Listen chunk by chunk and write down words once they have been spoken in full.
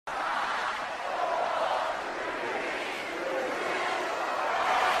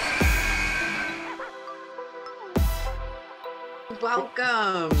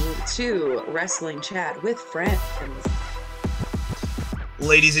Welcome to Wrestling Chat with Friends.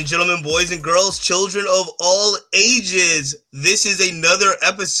 Ladies and gentlemen, boys and girls, children of all ages, this is another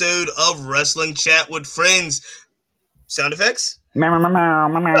episode of Wrestling Chat with Friends. Sound effects? Meow, meow, meow,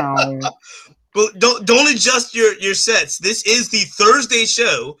 meow, meow. But don't adjust your sets. This is the Thursday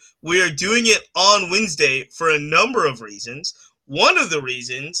show. We are doing it on Wednesday for a number of reasons. One of the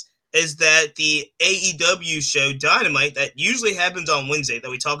reasons is that the AEW show Dynamite that usually happens on Wednesday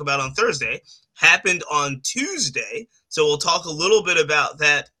that we talk about on Thursday happened on Tuesday. So we'll talk a little bit about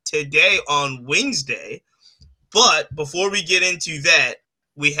that today on Wednesday. But before we get into that,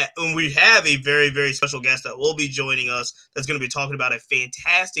 we have a very, very special guest that will be joining us that's going to be talking about a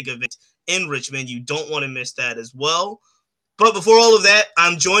fantastic event in Richmond. You don't want to miss that as well. But before all of that,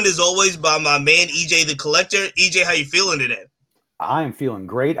 I'm joined as always by my man, EJ the Collector. EJ, how you feeling today? I am feeling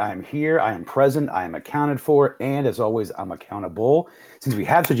great. I am here. I am present. I am accounted for. And as always, I'm accountable. Since we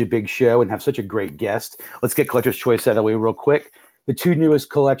have such a big show and have such a great guest, let's get Collector's Choice out of the way real quick. The two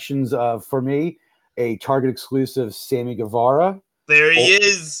newest collections for me, a Target exclusive Sammy Guevara. There he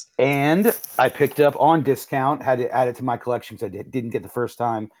is. And I picked up on discount, had to add it to my collection because I didn't get the first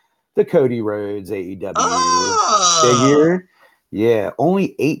time, the Cody Rhodes AEW figure. Yeah,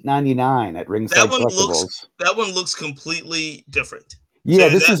 only $8.99 at Ringside Collectibles. That one looks completely different. Yeah,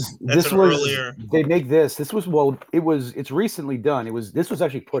 so this was earlier. They make this. This was it's recently done. This was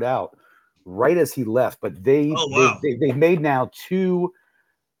actually put out right as he left, but they made now two.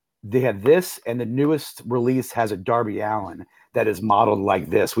 They have this, and the newest release has a Darby Allin that is modeled like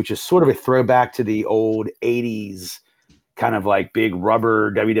this, which is sort of a throwback to the old 80s kind of like big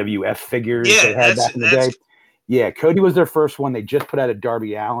rubber WWF figures they had back in the day. Yeah, Cody was their first one. They just put out a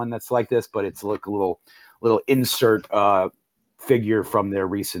Darby Allin that's like this, but it's like a little insert figure from their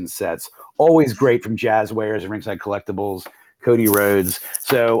recent sets. Always great from Jazzwares and Ringside Collectibles, Cody Rhodes.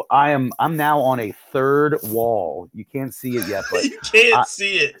 So I'm now on a third wall. You can't see it yet, but you can't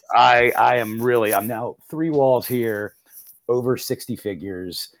see it. I'm now 3 walls here, over 60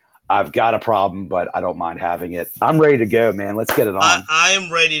 figures. I've got a problem, but I don't mind having it. I'm ready to go, man. Let's get it on. I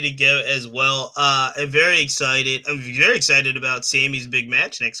am ready to go as well. I'm very excited. I'm very excited about Sammy's big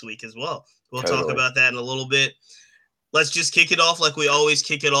match next week as well. We'll talk about that in a little bit. Let's just kick it off like we always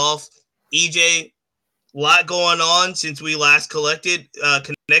kick it off. EJ, a lot going on since we last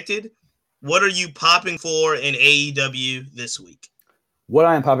connected. What are you popping for in AEW this week? What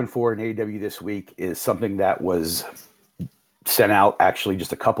I am popping for in AEW this week is something that was sent out actually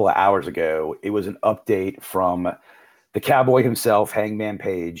just a couple of hours ago. It was an update from the Cowboy himself, Hangman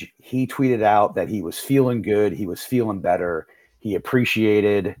Page. He tweeted out that he was feeling good. He was feeling better. He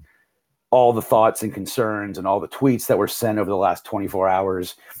appreciated all the thoughts and concerns and all the tweets that were sent over the last 24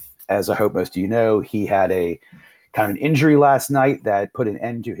 hours. As I hope most of you know, he had a kind of an injury last night that put an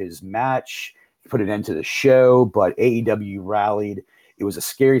end to his match, put an end to the show, but AEW rallied. It was a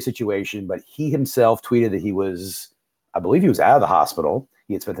scary situation, but he himself tweeted that I believe he was out of the hospital.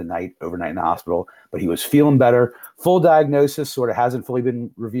 He had spent the overnight in the hospital, but he was feeling better. Full diagnosis sort of hasn't fully been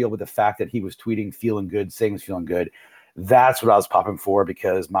revealed with the fact that he was tweeting feeling good, saying he was feeling good. That's what I was popping for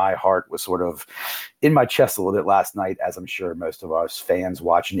because my heart was sort of in my chest a little bit last night, as I'm sure most of us fans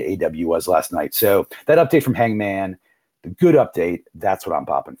watching AEW was last night. So that update from Hangman, the good update, that's what I'm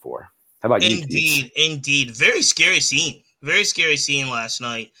popping for. How about you? Indeed. Very scary scene. Very scary scene last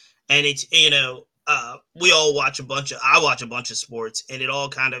night. And it's, we all I watch a bunch of sports, and it all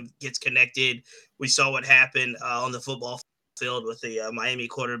kind of gets connected. We saw what happened on the football field with the Miami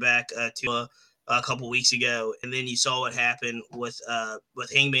quarterback a couple weeks ago, and then you saw what happened with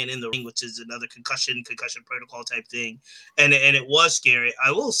Hangman in the ring, which is another concussion protocol type thing, and it was scary.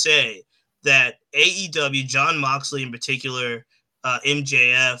 I will say that AEW, John Moxley in particular,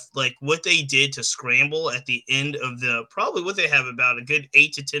 MJF, like what they did to scramble at the end of probably what they have about a good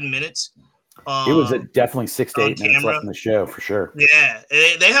 8 to 10 minutes. It was definitely 6 to 8 minutes left in the show for sure. Yeah,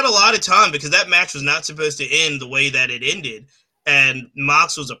 they had a lot of time because that match was not supposed to end the way that it ended. And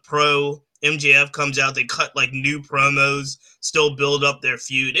Mox was a pro. MJF comes out, they cut like new promos, still build up their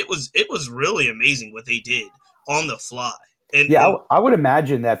feud. It was really amazing what they did on the fly. I would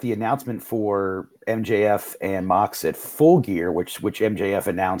imagine that the announcement for MJF and Mox at Full Gear, which MJF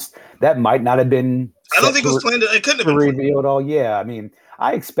announced, that might not have been. I don't think it was planned. It couldn't have been revealed at all. Yeah, I mean,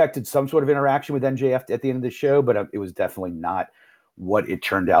 I expected some sort of interaction with MJF at the end of the show, but it was definitely not what it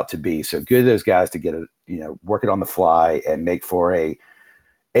turned out to be. So good of those guys to get work it on the fly and make for an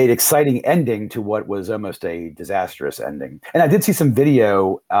exciting ending to what was almost a disastrous ending. And I did see some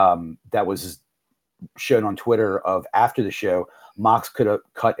video that was shown on Twitter of after the show. Mox could have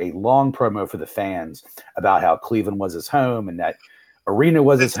cut a long promo for the fans about how Cleveland was his home and that Arena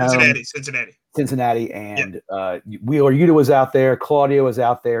was his home. Cincinnati, and Wheeler Yuta was out there. Claudio was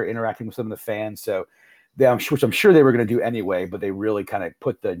out there interacting with some of the fans. So, which I'm sure they were going to do anyway, but they really kind of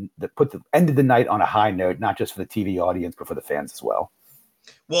put the ended the night on a high note, not just for the TV audience, but for the fans as well.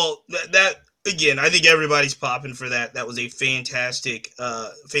 Well, that again, I think everybody's popping for that. That was a fantastic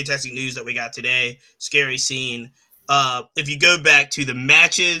news that we got today. Scary scene. If you go back to the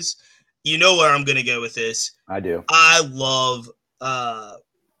matches, you know where I'm going to go with this. I do. I love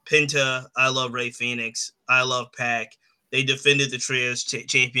Penta. I love Rey Fenix. I love Pac. They defended the Trios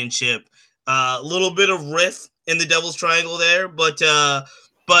championship. A little bit of riff in the Devil's Triangle there, but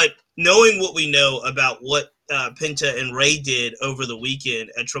knowing what we know about what Penta and Rey did over the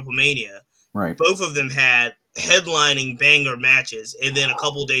weekend at Triple Mania, right? Both of them had headlining banger matches, and then a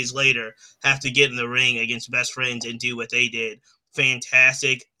couple days later have to get in the ring against Best Friends and do what they did.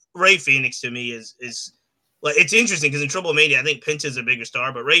 Fantastic. Rey Fenix to me is like, it's interesting because in Triple Mania I think Penta's a bigger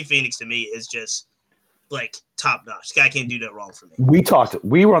star, but Rey Fenix to me is just like top notch. This guy can't do that wrong for me.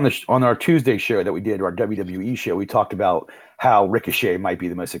 We were on our Tuesday show that we did, our WWE show. We talked about how Ricochet might be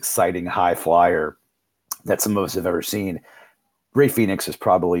the most exciting high flyer that some of us have ever seen. Rey Fenix is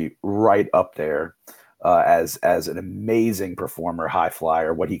probably right up there as an amazing performer, high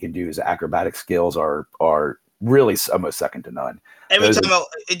flyer. What he can do, his acrobatic skills are really almost second to none.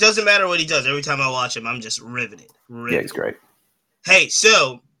 It doesn't matter what he does. Every time I watch him, I'm just riveted. Yeah, he's great. Hey,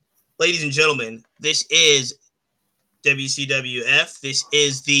 so ladies and gentlemen, this is WCWF. This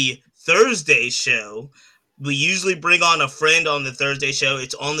is the Thursday show. We usually bring on a friend on the Thursday show.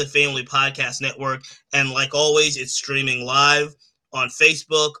 It's on the Family Podcast Network. And like always, it's streaming live on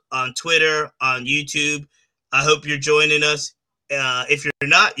Facebook, on Twitter, on YouTube. I hope you're joining us. If you're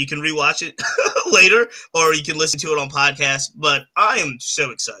not, you can rewatch it later, or you can listen to it on podcast. But I am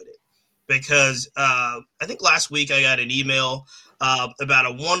so excited because I think last week I got an email about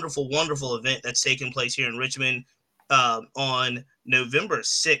a wonderful, wonderful event that's taking place here in Richmond on November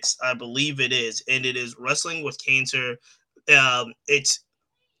 6th, I believe it is, and it is Wrestling with Cancer. It's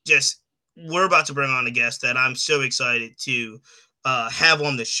just, we're about to bring on a guest that I'm so excited to have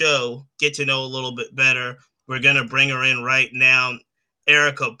on the show, get to know a little bit better. We're going to bring her in right now,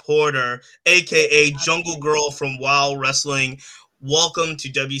 Erica Porter, a.k.a. Jungle Girl from Wild Wrestling. Welcome to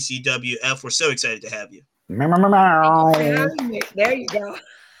WCWF. We're so excited to have you. There you go.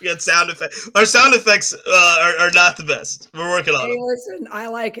 We got sound effects. Our sound effects are not the best. We're working on them. Listen, I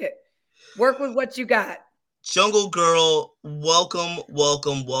like it. Work with what you got. Jungle Girl, welcome,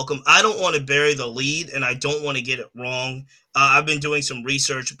 welcome, welcome. I don't want to bury the lead, and I don't want to get it wrong. I've been doing some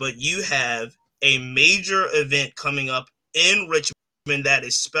research, but you have a major event coming up in Richmond that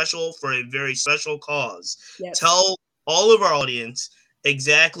is special for a very special cause. Yes. Tell all of our audience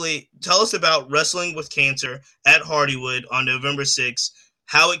tell us about Wrestling with Cancer at Hardywood on November 6th,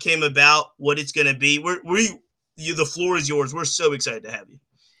 how it came about, what it's going to be. The floor is yours. We're so excited to have you.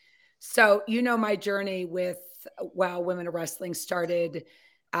 So, my journey with Wow Women of Wrestling started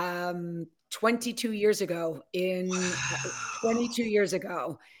 22 years ago in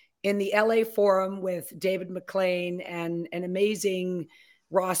the LA Forum with David McLean and an amazing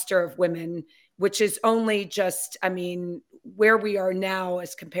roster of women, which is only just, where we are now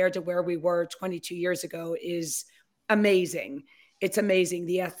as compared to where we were 22 years ago is amazing. It's amazing.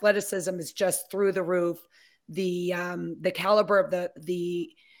 The athleticism is just through the roof. The caliber of the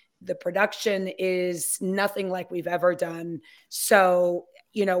production is nothing like we've ever done. So,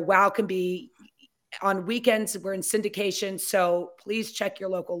 WOW can be on weekends. We're in syndication. So please check your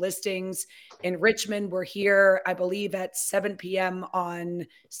local listings. In Richmond, we're here, I believe, at 7 p.m. on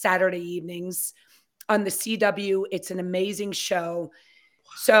Saturday evenings. On the CW, it's an amazing show.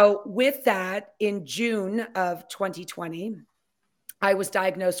 So with that, in June of 2020, I was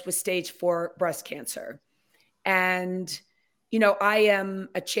diagnosed with stage 4 breast cancer. And I am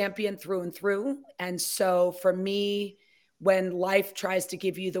a champion through and through. And so for me, when life tries to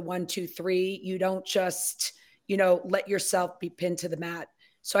give you the 1, 2, 3, you don't just, let yourself be pinned to the mat.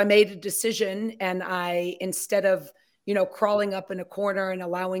 So I made a decision, and instead of, crawling up in a corner and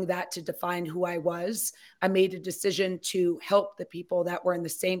allowing that to define who I was, I made a decision to help the people that were in the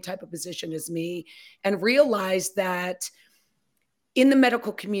same type of position as me and realize that in the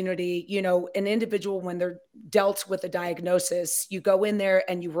medical community, an individual, when they're dealt with a diagnosis, you go in there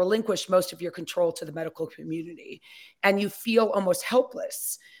and you relinquish most of your control to the medical community and you feel almost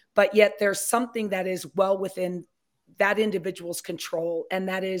helpless, but yet there's something that is well within that individual's control, and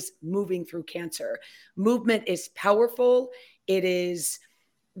that is moving through cancer. Movement is powerful. It is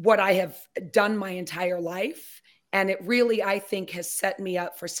what I have done my entire life. And it really, I think, has set me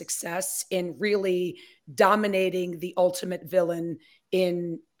up for success in really dominating the ultimate villain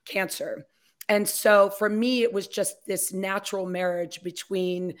in cancer. And so for me, it was just this natural marriage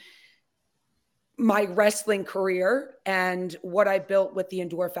between my wrestling career and what I built with the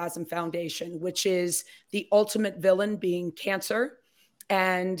Endorphasm Foundation, which is the ultimate villain being cancer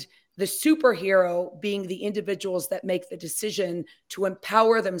and the superhero being the individuals that make the decision to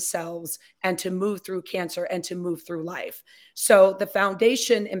empower themselves and to move through cancer and to move through life. So the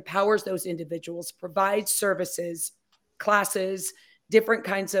foundation empowers those individuals, provides services, classes, different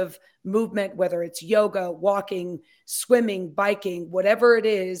kinds of movement, whether it's yoga, walking, swimming, biking, whatever it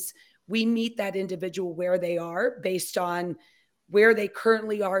is. We meet that individual where they are based on where they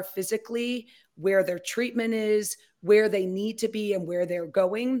currently are physically, where their treatment is, where they need to be, and where they're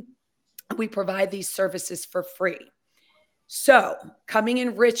going. We provide these services for free. So coming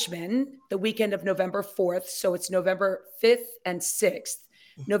in Richmond, the weekend of November 4th, so it's November 5th and 6th.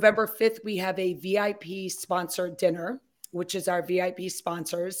 November 5th, we have a VIP sponsored dinner, which is our VIP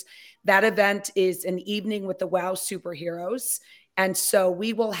sponsors. That event is an evening with the WOW superheroes. And so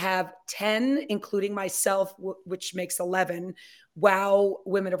we will have 10, including myself, which makes 11, WOW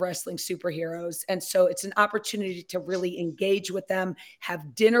Women of Wrestling superheroes. And so it's an opportunity to really engage with them,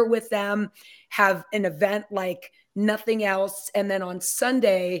 have dinner with them, have an event like nothing else. And then on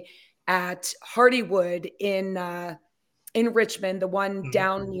Sunday at Hardywood in Richmond, the one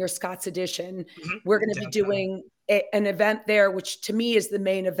down near Scott's Addition, we're going to be doing an event there, which to me is the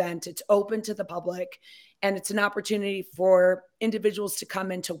main event. It's open to the public. And it's an opportunity for individuals to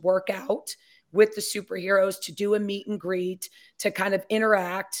come in to work out with the superheroes, to do a meet and greet, to kind of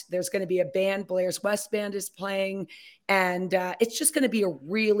interact. There's going to be a band, Blair's West Band is playing. And it's just going to be a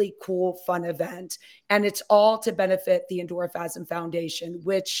really cool, fun event. And it's all to benefit the Endorphasm Foundation,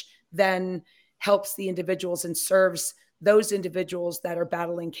 which then helps the individuals and serves those individuals that are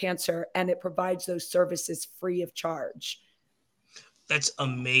battling cancer. And it provides those services free of charge. That's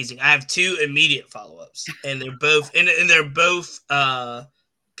amazing. I have two immediate follow-ups, and they're both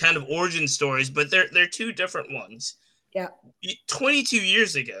kind of origin stories, but they're two different ones. Yeah. 22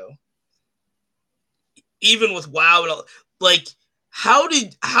 years ago, even with WOW and all, like, how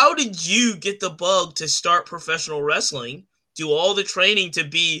did you get the bug to start professional wrestling, do all the training to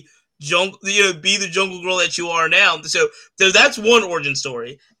be be the Jungle Girl that you are now? So that's one origin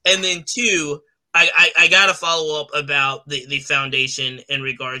story, and then two, I got to follow up about the foundation in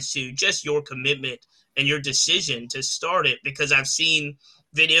regards to just your commitment and your decision to start it, because I've seen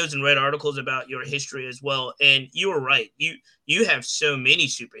videos and read articles about your history as well. And you were right. You have so many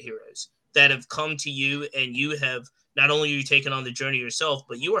superheroes that have come to you, and you have not only you taken on the journey yourself,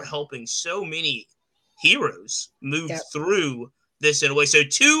 but you are helping so many heroes move through this in a way. So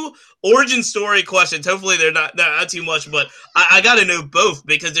two origin story questions. Hopefully they're not too much, but I got to know both,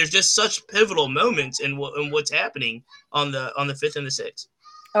 because there's just such pivotal moments in what's happening on the 5th and the 6th.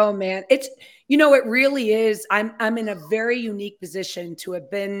 Oh man, it really is. I'm in a very unique position to have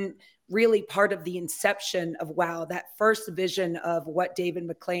been really part of the inception of WOW, that first vision of what David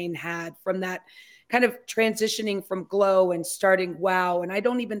McLean had, from that kind of transitioning from Glow and starting WOW. And I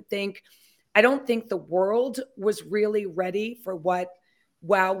don't think the world was really ready for what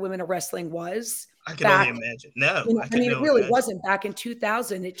WOW Women of Wrestling was. I can only imagine. No, it really wasn't back in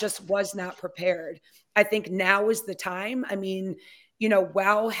 2000. It just was not prepared. I think now is the time. I mean,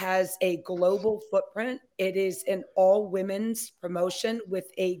 WOW has a global footprint. It is an all women's promotion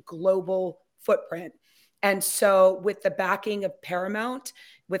with a global footprint. And so with the backing of Paramount,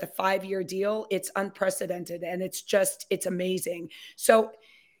 with a 5-year deal, it's unprecedented. And it's amazing. So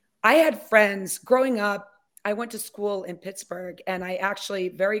I had friends growing up. I went to school in Pittsburgh, and I actually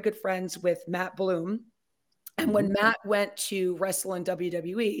very good friends with Matt Bloom. And when Matt went to wrestle in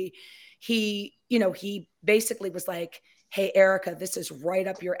WWE, he basically was like, hey, Erica, this is right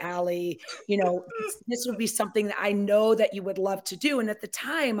up your alley. This would be something that I know that you would love to do. And at the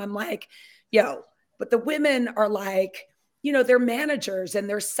time I'm like, but the women are like, they're managers and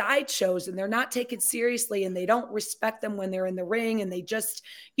they're sideshows and they're not taken seriously, and they don't respect them when they're in the ring. And they just,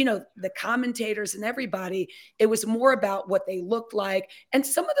 the commentators and everybody, it was more about what they looked like. And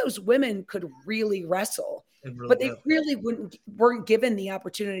some of those women could really wrestle, but they really weren't given the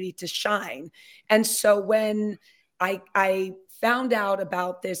opportunity to shine. And so when I found out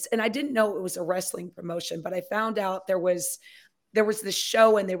about this, and I didn't know it was a wrestling promotion, but I found out there was this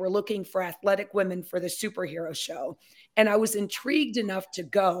show and they were looking for athletic women for the superhero show. And I was intrigued enough to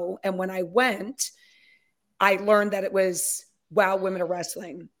go. And when I went, I learned that it was WOW Women of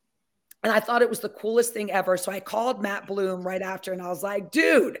Wrestling. And I thought it was the coolest thing ever. So I called Matt Bloom right after, and I was like,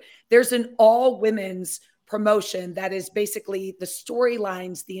 dude, there's an all women's promotion that is basically the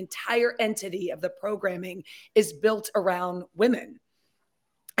storylines, the entire entity of the programming is built around women.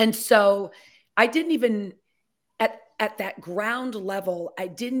 And so I didn't even, at that ground level, I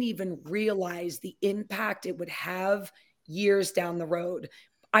didn't even realize the impact it would have years down the road.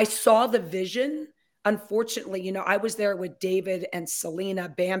 I saw the vision. Unfortunately, I was there with David and Selena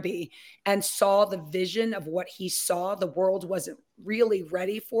Bambi and saw the vision of what he saw. The world wasn't really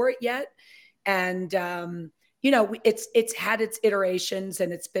ready for it yet. And, it's had its iterations,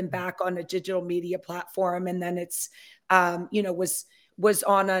 and it's been back on a digital media platform. And then it's, was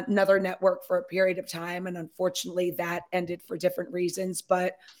on another network for a period of time. And unfortunately that ended for different reasons.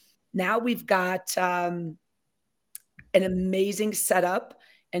 But now we've got an amazing setup,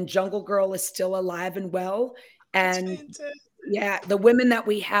 and Jungle Grrrl is still alive and well. And yeah, the women that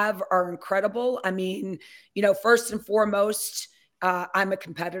we have are incredible. I mean, first and foremost, I'm a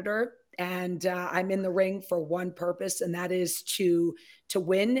competitor, and I'm in the ring for one purpose, and that is to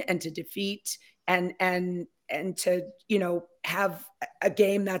win and to defeat and to, have a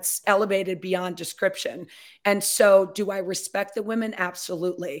game that's elevated beyond description. And so do I respect the women?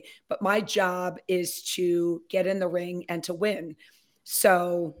 Absolutely. But my job is to get in the ring and to win.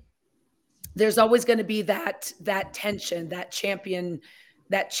 So there's always going to be that tension, that champion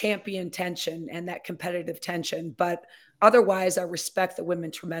tension, and that competitive tension. But otherwise, I respect the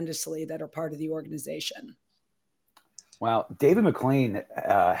women tremendously that are part of the organization. Wow. David McLean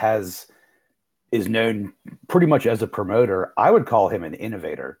is known pretty much as a promoter. I would call him an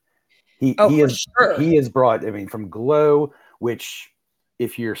innovator. He has brought, from Glow, which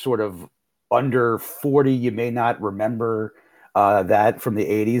if you're sort of under 40, you may not remember that from the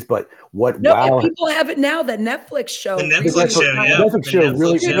 80s, but people have it now. The Netflix show. The Netflix show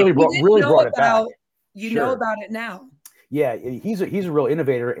really brought it back. You know about it now. Yeah, he's a real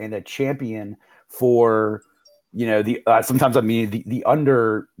innovator and a champion for sometimes the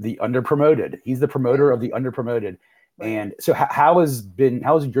under promoted. He's the promoter of the under promoted. Right. And so how's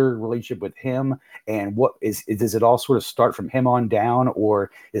your relationship with him, and does it all sort of start from him on down,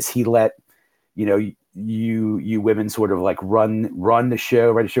 or does he let you women sort of like run the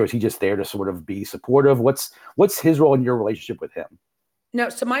show, right? Is he just there to sort of be supportive? What's his role in your relationship with him? No,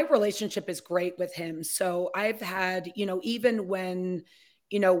 so my relationship is great with him. So I've had, even when,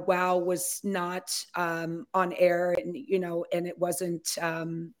 WoW was not on air, and, and it wasn't,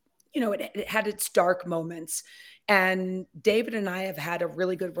 it had its dark moments. And David and I have had a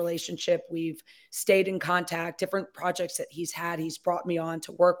really good relationship. We've stayed in contact, different projects that he's had. He's brought me on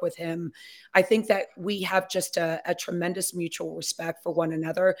to work with him. I think that we have just a tremendous mutual respect for one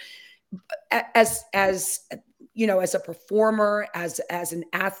another. As a performer, as an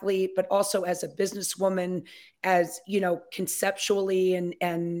athlete, but also as a businesswoman, as, conceptually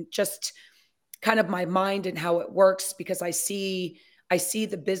and just kind of my mind and how it works, because I see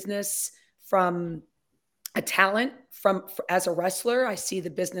the business from a talent as a wrestler. I see the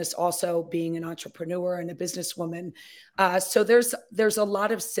business also being an entrepreneur and a businesswoman. So there's a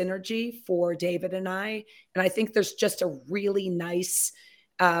lot of synergy for David and I think there's just a really nice,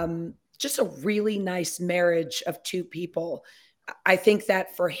 marriage of two people. I think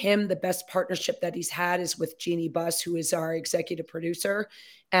that for him, the best partnership that he's had is with Jeannie Buss, who is our executive producer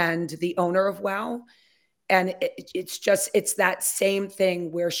and the owner of WoW. And it's that same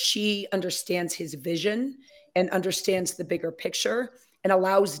thing where she understands his vision and understands the bigger picture and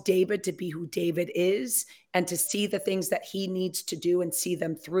allows David to be who David is and to see the things that he needs to do and see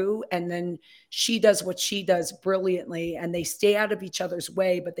them through. And then she does what she does brilliantly, and they stay out of each other's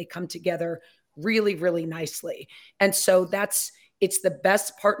way, but they come together really, really nicely. And so it's the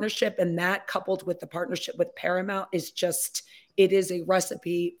best partnership. And that, coupled with the partnership with Paramount, it is a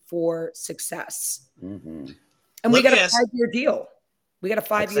recipe for success. Mm-hmm. And we got a 5-year deal. Let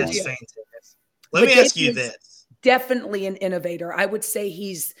me ask you this. Definitely an innovator. I would say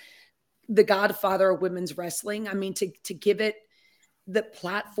he's the godfather of women's wrestling. I mean, to give it the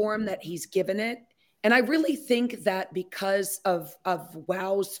platform that he's given it. And I really think that because of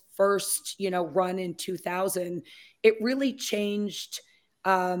WoW's first, run in 2000, it really changed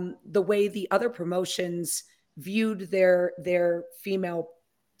the way the other promotions viewed their female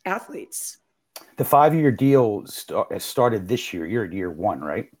athletes. The 5-year deal started this year. You're at year 1,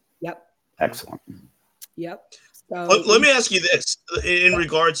 right? Yep. Excellent. Yep. So, let me ask you this in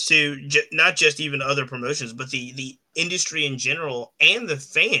regards to not just even other promotions, but the industry in general and the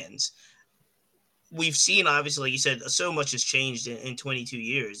fans. We've seen, obviously, like you said, so much has changed in 22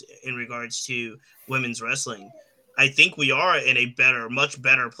 years in regards to women's wrestling. I think we are in a much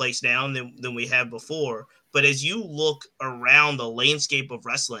better place now than we have before. But as you look around the landscape of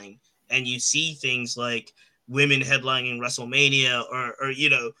wrestling and you see things like women headlining WrestleMania or you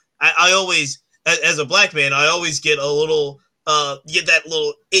know, I always, as a black man, I always get a little get that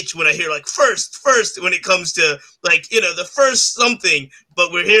little itch when I hear like first when it comes to like, you know, the first something,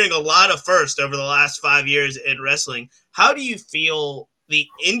 but we're hearing a lot of first over the last 5 years in wrestling. How do you feel the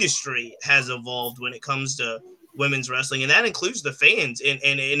industry has evolved when it comes to women's wrestling, and that includes the fans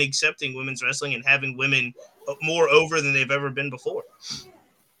in accepting women's wrestling and having women more over than they've ever been before?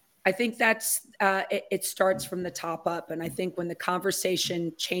 I think that's it starts from the top up. And I think when the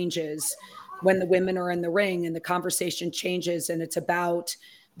conversation changes, when the women are in the ring and the conversation changes and it's about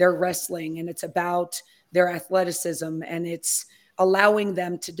their wrestling and it's about their athleticism and it's allowing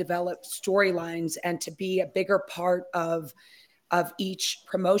them to develop storylines and to be a bigger part of each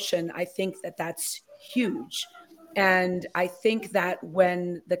promotion, I think that that's huge. And I think that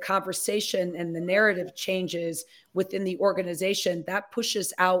when the conversation and the narrative changes within the organization, that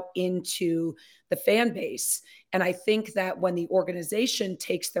pushes out into the fan base. And I think that when the organization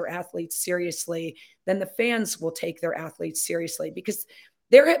takes their athletes seriously, then the fans will take their athletes seriously, because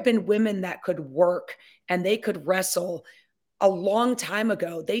there have been women that could work and they could wrestle a long time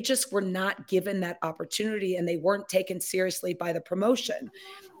ago. They just were not given that opportunity and they weren't taken seriously by the promotion.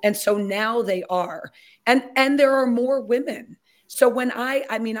 And so now they are. And there are more women. So when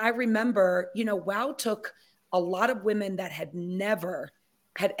I mean, I remember, you know, WOW took a lot of women that had never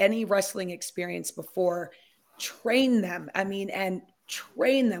had any wrestling experience before, train them. I mean, and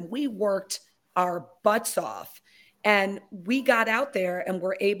train them. We worked our butts off. And we got out there and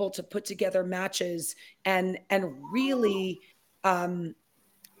were able to put together matches and really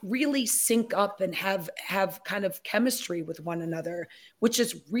really sync up and have kind of chemistry with one another, which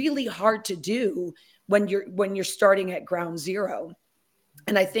is really hard to do when you're starting at ground zero.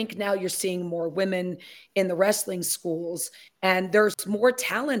 And I think now you're seeing more women in the wrestling schools and there's more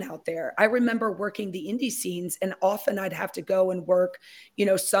talent out there. I remember working the indie scenes and often I'd have to go and work, you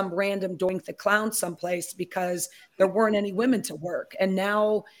know, some random Doink the Clown someplace because there weren't any women to work. And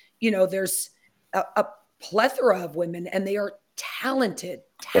now, you know, there's a plethora of women and they are talented.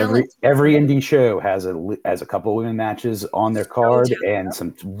 Every indie show has a couple of women matches on their card and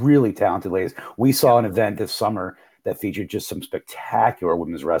some really talented ladies. We saw an event this summer that featured just some spectacular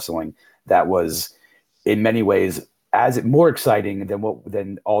women's wrestling that was in many ways more exciting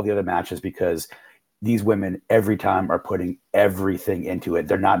than all the other matches, because these women every time are putting everything into it.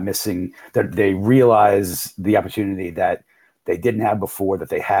 They're not missing. They realize the opportunity that they didn't have before that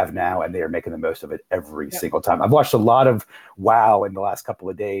they have now, and they are making the most of it every single time. I've watched a lot of WOW in the last couple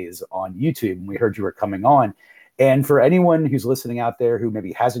of days on YouTube, and we heard you were coming on. And for anyone who's listening out there who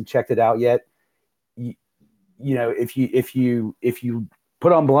maybe hasn't checked it out yet, you know, if you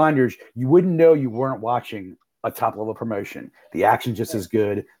put on blinders, you wouldn't know you weren't watching a top level promotion. The action's just as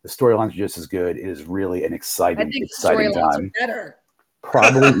good, the storylines are just as good. It is really an exciting time. Are better.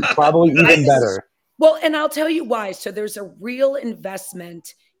 Probably even better. Well, and I'll tell you why. So there's a real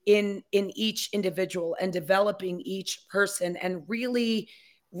investment in each individual and developing each person and really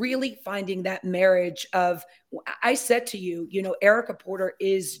finding that marriage of, I said to you, you know, Erica Porter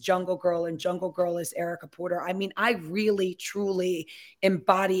is Jungle Girl and Jungle Girl is Erica Porter. I mean, I really, truly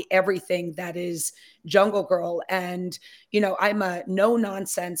embody everything that is Jungle Girl. And, you know, I'm a no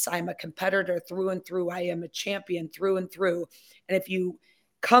nonsense. I'm a competitor through and through. I am a champion through and through. And if you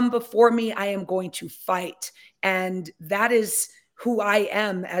come before me, I am going to fight. And that is who I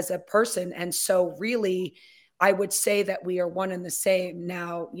am as a person. And so really, I would say that we are one and the same.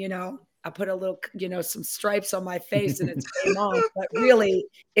 Now, you know, I put a little, you know, some stripes on my face and it's game on, but really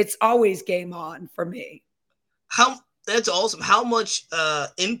it's always game on for me. That's awesome. How much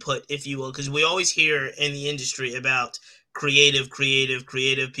input, if you will, because we always hear in the industry about creative.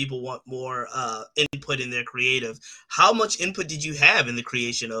 People want more input in their creative. How much input did you have in the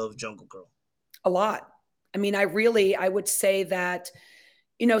creation of Jungle Girl? A lot. I mean, I would say that,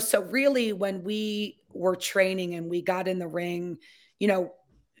 you know, so really when we were training and we got in the ring, you know,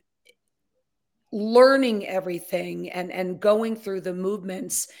 learning everything and going through the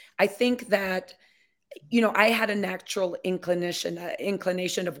movements, I think that, you know, I had a natural inclination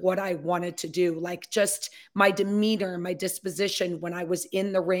of what I wanted to do. Like just my demeanor, my disposition when I was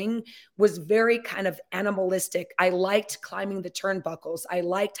in the ring was very kind of animalistic. I liked climbing the turnbuckles. I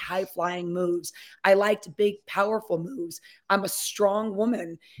liked high flying moves. I liked big, powerful moves. I'm a strong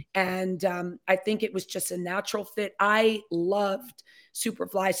woman. And I think it was just a natural fit. I loved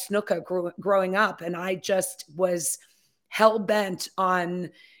Superfly Snuka growing up. And I just was hell bent on,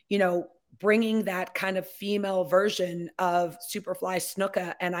 you know, bringing that kind of female version of Superfly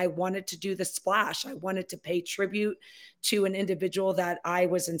Snuka. And I wanted to do the splash. I wanted to pay tribute to an individual that I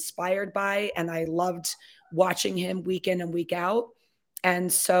was inspired by, and I loved watching him week in and week out.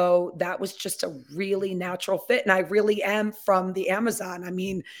 And so that was just a really natural fit. And I really am from the Amazon. I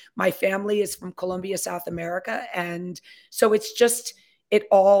mean, my family is from Colombia, South America. And so it's just, it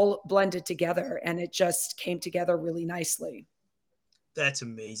all blended together, and it just came together really nicely. That's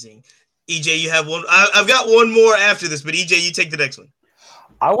amazing. EJ, you have one. I've got one more after this, but EJ, you take the next one.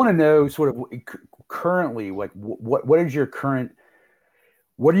 I want to know sort of currently, like what is your current,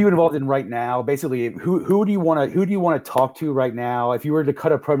 what are you involved in right now? Basically, who do you want to talk to right now? If you were to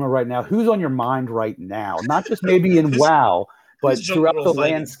cut a promo right now, who's on your mind right now? Not just maybe in WoW, but throughout the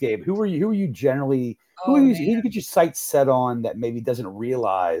landscape. Who are you generally? Who do you get your sights set on that maybe doesn't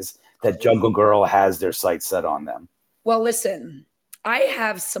realize that Jungle Grrrl has their sights set on them? Well, listen, I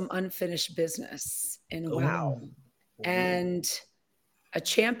have some unfinished business in WoW, and a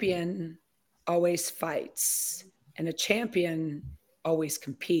champion always fights, and a champion always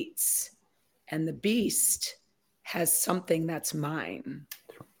competes, and the beast has something that's mine.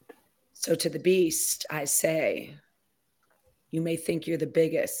 So to the beast, I say, you may think you're the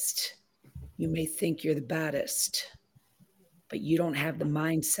biggest, you may think you're the baddest, but you don't have the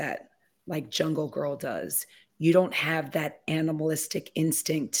mindset like Jungle Grrrl does. You don't have that animalistic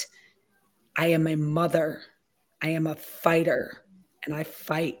instinct. I am a mother, I am a fighter, and I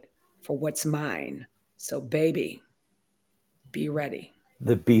fight for what's mine. So baby, be ready.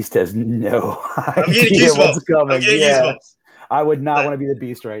 The beast has no idea what's coming. Yeah, I would not want to be the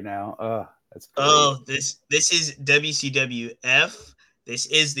beast right now. That's great. Oh, this is WCWF. This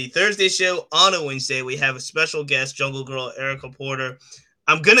is the Thursday show. On a Wednesday, we have a special guest, Jungle Grrrl, Erica Porter.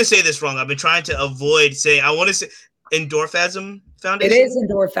 I'm gonna say this wrong. I've been trying to avoid saying. I want to say Endorphasm Foundation. It is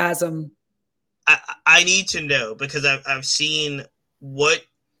Endorphasm. I need to know, because I've seen what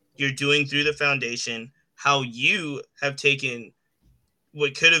you're doing through the foundation, how you have taken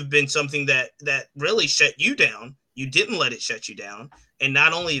what could have been something that really shut you down. You didn't let it shut you down. And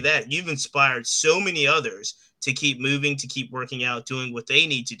not only that, you've inspired so many others to keep moving, to keep working out, doing what they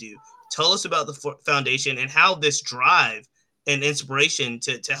need to do. Tell us about the foundation and how this drive and inspiration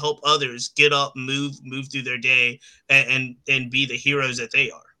to help others get up, move through their day, and be the heroes that they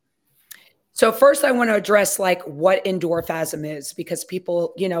are. So first I want to address like what Endorphasm is, because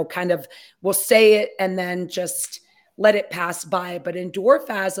people, kind of will say it and then just let it pass by. But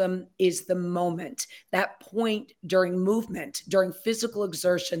Endorphasm is the moment, that point during movement, during physical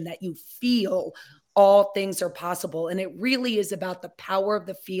exertion, that you feel all things are possible. And it really is about the power of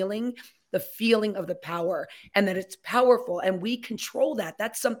the feeling of the power, and that it's powerful and we control that.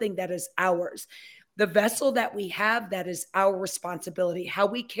 That's something that is ours. The vessel that we have, that is our responsibility. How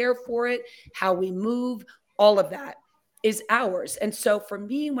we care for it, how we move, all of that is ours. And so for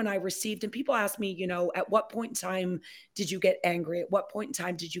me, when I received, and people ask me, at what point in time did you get angry? At what point in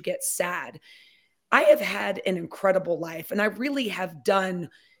time did you get sad? I have had an incredible life, and I really have done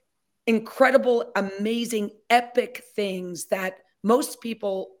incredible, amazing, epic things that most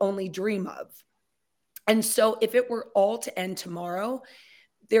people only dream of. And so if it were all to end tomorrow,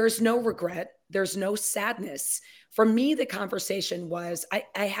 there's no regret. There's no sadness. For me, the conversation was,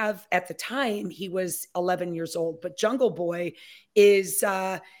 I have, at the time, he was 11 years old, but Jungle Boy is,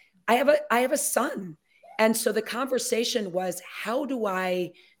 I have a son. And so the conversation was, how do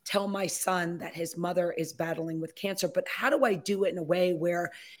I tell my son that his mother is battling with cancer, but how do I do it in a way where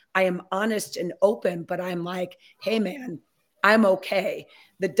I am honest and open, but I'm like, hey man, I'm okay.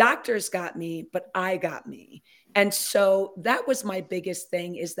 The doctors got me, but I got me. And so that was my biggest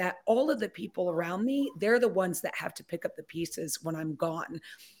thing, is that all of the people around me, they're the ones that have to pick up the pieces when I'm gone.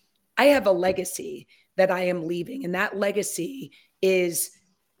 I have a legacy that I am leaving, and that legacy is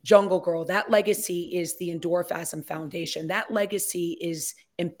Jungle Grrrl. That legacy is the Endorphasm Foundation. That legacy is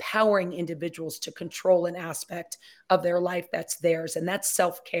empowering individuals to control an aspect of their life that's theirs, and that's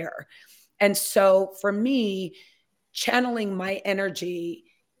self-care. And so for me, channeling my energy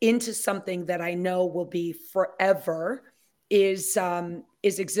into something that I know will be forever is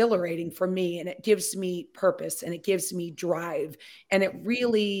exhilarating for me, and it gives me purpose, and it gives me drive, and it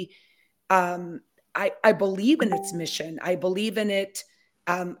really, I believe in its mission. I believe in it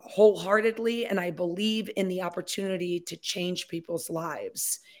wholeheartedly, and I believe in the opportunity to change people's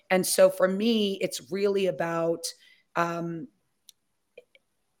lives. And so for me, it's really about in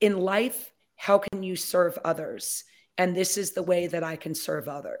life, how can you serve others? And this is the way that I can serve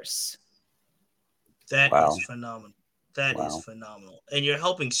others. That is phenomenal. That is Wow. phenomenal, and you're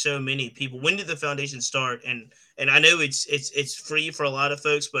helping so many people. When did the foundation start? And I know it's free for a lot of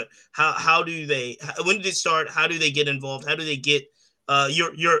folks, but how do they? When did it start? How do they get involved? How do they get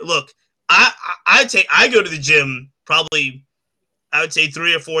your look? I go to the gym probably, I would say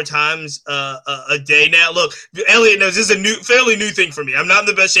 3 or 4 times a day now. Look, Elliot knows this is a fairly new thing for me. I'm not in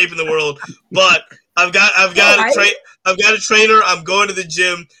the best shape in the world, but I've got I've got a trainer. I'm going to the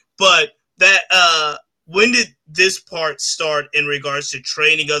gym, but that when did this part start in regards to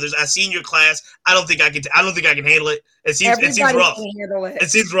training others? I seen your class. I don't think I can handle it. It seems Everybody rough. can handle it. It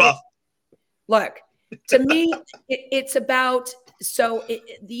seems rough. Look, to me, it's about,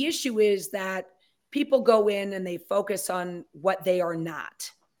 the issue is that people go in and they focus on what they are not,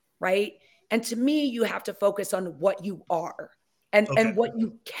 right? And to me, you have to focus on what you are and what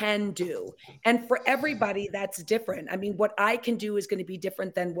you can do. And for everybody, that's different. I mean, what I can do is going to be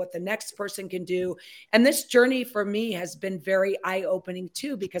different than what the next person can do. And this journey for me has been very eye-opening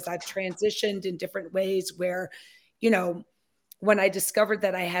too, because I've transitioned in different ways where, when I discovered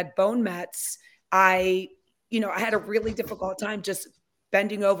that I had bone mets, I had a really difficult time just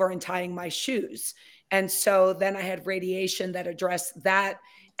bending over and tying my shoes. And so then I had radiation that addressed that.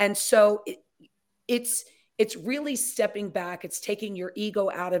 And so it's really stepping back. It's taking your ego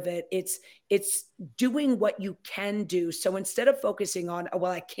out of it. It's doing what you can do. So instead of focusing on, oh,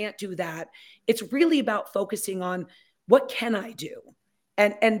 well, I can't do that, it's really about focusing on what can I do?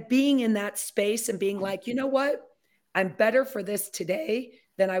 And being in that space and being like, you know what? I'm better for this today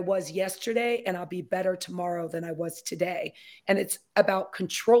than I was yesterday, and I'll be better tomorrow than I was today. And it's about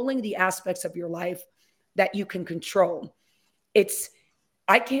controlling the aspects of your life that you can control.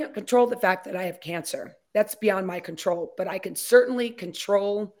 I can't control the fact that I have cancer. That's beyond my control, but I can certainly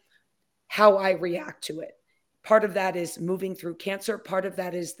control how I react to it. Part of that is moving through cancer. Part of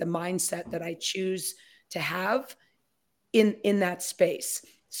that is the mindset that I choose to have in that space.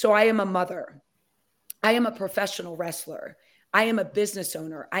 So I am a mother. I am a professional wrestler. I am a business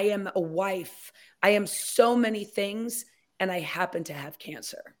owner. I am a wife. I am so many things, and I happen to have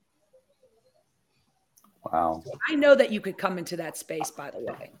cancer. Wow. I know that you could come into that space, by the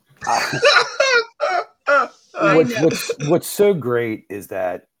way. What's so great is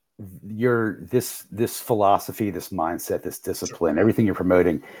that this philosophy, this mindset, this discipline, everything you're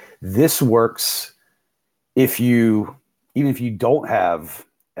promoting, this works even if you don't have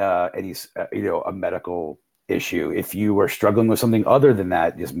any a medical issue. If you are struggling with something other than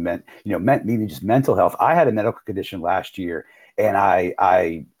that, just maybe just mental health. I had a medical condition last year, and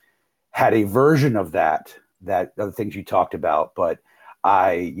I had a version of that other things you talked about, but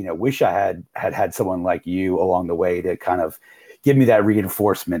I wish I had someone like you along the way to kind of give me that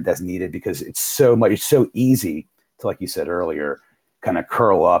reinforcement that's needed, because it's so easy to, like you said earlier, kind of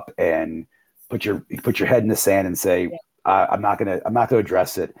curl up and put your head in the sand and say, I'm not going to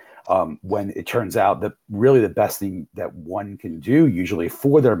address it. When it turns out that really the best thing that one can do usually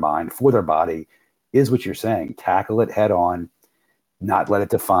for their mind, for their body, is what you're saying: tackle it head on, not let it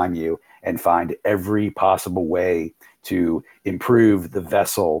define you, and find every possible way to improve the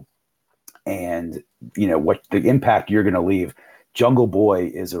vessel and what the impact you're going to leave. Jungle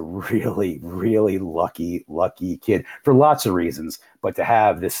Boy is a really, really lucky kid for lots of reasons, but to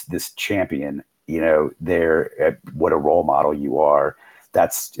have this champion, there, what a role model you are.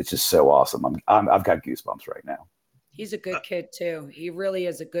 It's just so awesome. I've got goosebumps right now. He's a good kid too. He really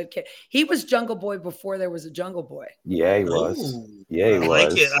is a good kid. He was Jungle Boy before there was a Jungle Boy. Yeah, he was. Ooh, yeah, he I was.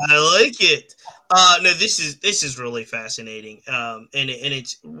 like it. I like it. No, this is really fascinating. And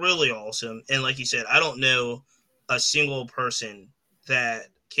it's really awesome. And like you said, I don't know a single person that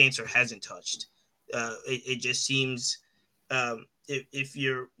cancer hasn't touched. It just seems, if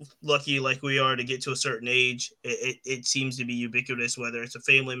you're lucky like we are to get to a certain age, it seems to be ubiquitous, whether it's a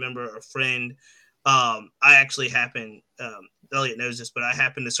family member or a friend. I actually Elliot knows this, but I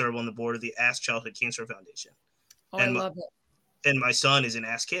happen to serve on the board of the Ask Childhood Cancer Foundation. Oh, I love it. And my son is an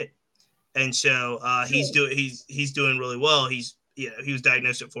Ask kid. And so he's doing really well. He was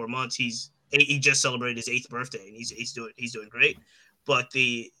diagnosed at 4 months. He just celebrated his 8th birthday, and he's doing great. But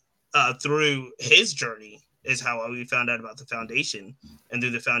through his journey is how we found out about the foundation, and through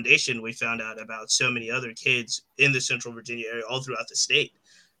the foundation we found out about so many other kids in the Central Virginia area, all throughout the state,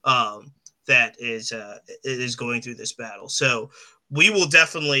 that is going through this battle. So we will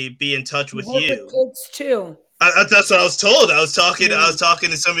definitely be in touch with you. Kids too. That's what I was told. I was talking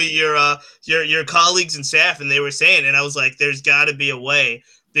to some of your colleagues and staff, and they were saying, and I was like, "There's got to be a way,"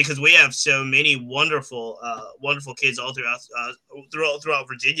 because we have so many wonderful kids all throughout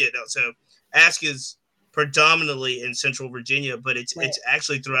Virginia now. So Ask is predominantly in Central Virginia, but it's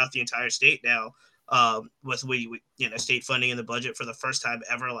actually throughout the entire state now. with state funding in the budget for the first time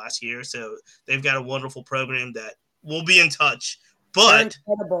ever last year. So they've got a wonderful program that will be in touch. But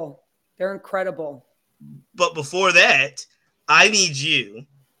They're incredible. But before that, I need you.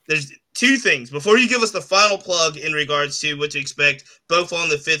 There's two things before you give us the final plug in regards to what to expect both on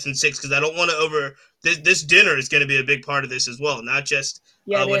the 5th and 6th, because I don't want to this dinner is going to be a big part of this as well, not just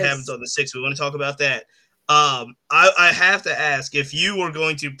what happens on the 6th. We want to talk about that. I have to ask if you were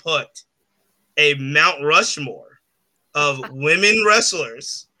going to put a Mount Rushmore of women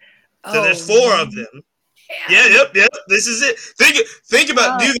wrestlers. So there's 4 of them. Yeah. Yep. This is it. Think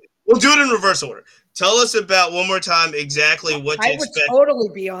about we'll do it in reverse order. Tell us about one more time exactly what to expect. I would totally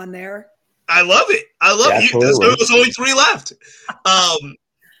be on there. I love it. There's only 3 left.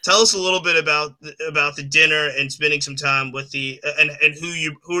 Tell us a little bit about the dinner and spending some time with and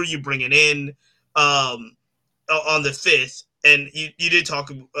who are you bringing in on the 5th. And you did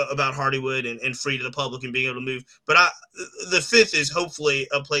talk about Hardywood and free to the public and being able to move. But the 5th is hopefully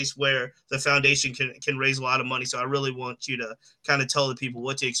a place where the foundation can raise a lot of money. So I really want you to kind of tell the people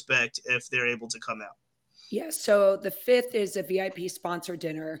what to expect if they're able to come out. Yes. So the 5th is a VIP sponsor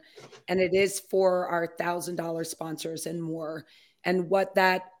dinner, and it is for our $1,000 sponsors and more. And what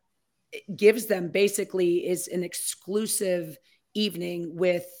that gives them basically is an exclusive evening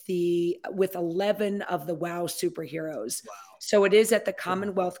with 11 of the WoW superheroes. Wow. So it is at the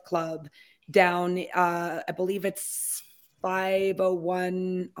Commonwealth Club down, I believe it's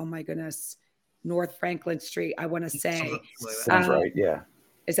 501, oh my goodness, North Franklin Street, I want to say. Sounds right, yeah.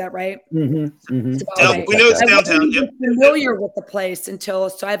 Is that right? Mm-hmm, mm-hmm. We know it's downtown. I wasn't familiar with the place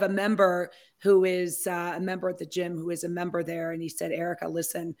so I have a member who is a member at the gym who is a member there, and he said, Erica,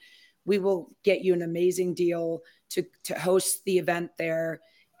 listen, we will get you an amazing deal to host the event there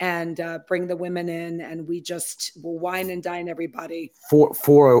and bring the women in, and we just will wine and dine everybody.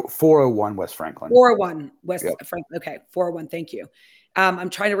 401 West Franklin. 401 West Franklin. Okay, 401. Thank you. I'm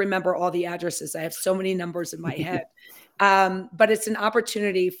trying to remember all the addresses. I have so many numbers in my head. But it's an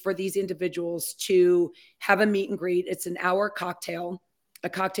opportunity for these individuals to have a meet and greet. It's an hour cocktail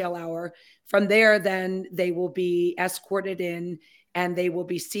hour. From there, then they will be escorted in, and they will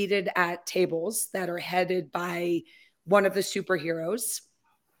be seated at tables that are headed by one of the superheroes.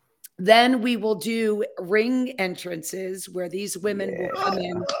 Then we will do ring entrances where these women will come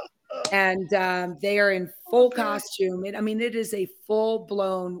in, and they are in full costume. It is a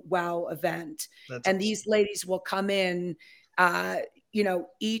full-blown WoW event. And these ladies will come in,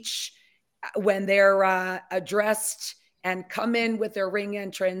 each when they're addressed and come in with their ring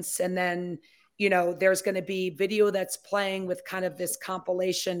entrance. And then, there's going to be video that's playing with kind of this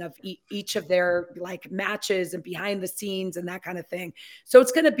compilation of each of their like matches and behind the scenes and that kind of thing. So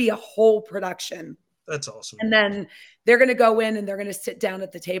it's going to be a whole production. That's awesome. And then they're going to go in and they're going to sit down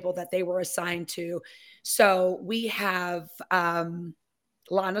at the table that they were assigned to. So we have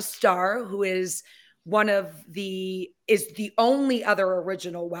Lana Starr, who is is the only other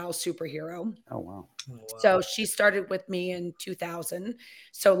original WoW superhero. Oh, wow. So she started with me in 2000.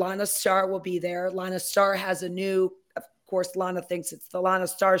 So Lana Starr will be there. Lana Starr has of course, Lana thinks it's the Lana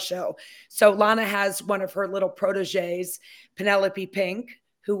Starr show. So Lana has one of her little proteges, Penelope Pink,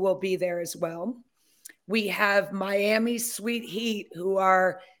 who will be there as well. We have Miami Sweet Heat, who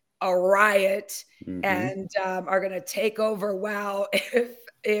are a riot and are going to take over WoW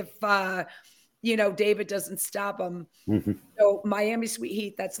if David doesn't stop them. So Miami Sweet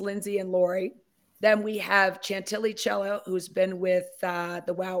Heat, that's Lindsay and Lori. Then we have Chantilly Cello, who's been with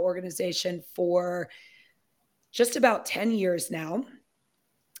the WoW organization for just about 10 years now.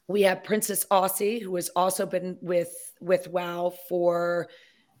 We have Princess Aussie, who has also been with WoW for,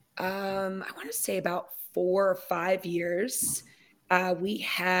 I want to say about 4 or 5 years. We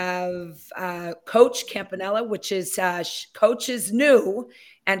have Coach Campanella, which is Coach is new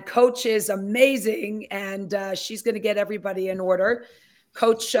and Coach is amazing, and she's going to get everybody in order.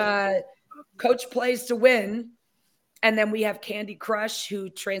 Coach plays to win. And then we have Candy Crush, who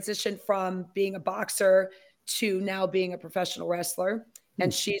transitioned from being a boxer to now being a professional wrestler,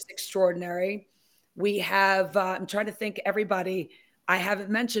 and she's extraordinary. We have, I'm trying to think everybody. I haven't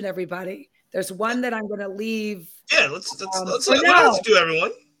mentioned everybody. There's one that I'm going to leave. Yeah, let's do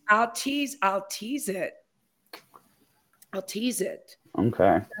everyone. I'll tease it.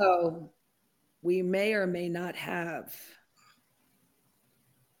 Okay. So we may or may not have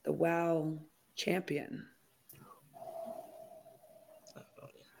the WoW champion.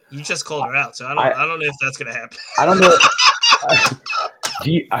 You just called her out, so I don't know if that's going to happen. I don't know.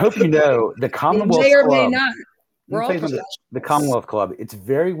 I hope you know the Commonwealth may or Club. May not. We're all the Commonwealth Club. It's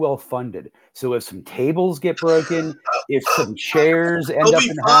very well funded. So if some tables get broken, if some chairs end up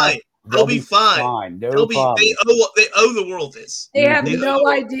in half, They'll be fine. No problem. They owe the world this. They have Mhm. no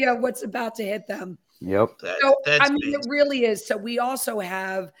idea what's about to hit them. Yep. So, That's I mean, amazing. it really is. So we also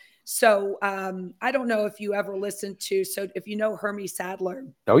have, I don't know if you ever listened to, so if you know Hermie Sadler.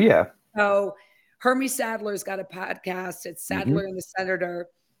 Oh yeah. So Hermie Sadler's got a podcast. It's Sadler and the Senator.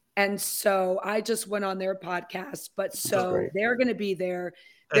 And so I just went on their podcast, but so great. they're going to be there.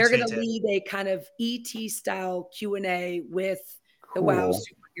 That's They're going to fantastic. lead a kind of ET style Q&A with the Cool. WoW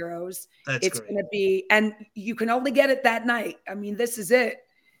superheroes. That's It's great. going to be, and you can only get it that night. I mean, this is it.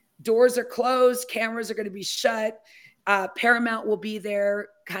 Doors are closed. Cameras are going to be shut. Paramount will be there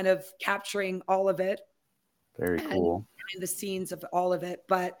kind of capturing all of it. Very cool. And the scenes of all of it.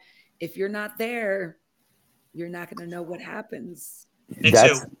 But if you're not there, you're not going to know what happens.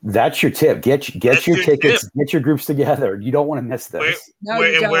 That's your tip. Get your tickets. Tip. Get your groups together. You don't want to miss this.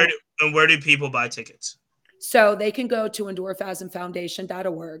 Where do people buy tickets? So they can go to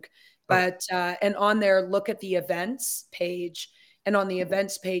endorphasmfoundation.org, but and on there, look at the events page. And on the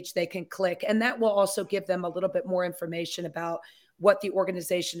events page, they can click. And that will also give them a little bit more information about what the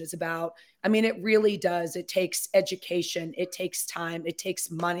organization is about. I mean, it really does. It takes education. It takes time. It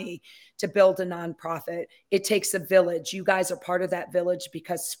takes money to build a nonprofit. It takes a village. You guys are part of that village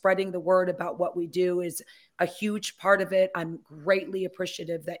because spreading the word about what we do is a huge part of it. I'm greatly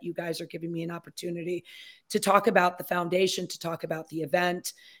appreciative that you guys are giving me an opportunity to talk about the foundation, to talk about the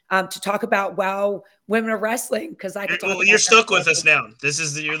event, to talk about WoW Women of Wrestling. Because you're stuck with us now. This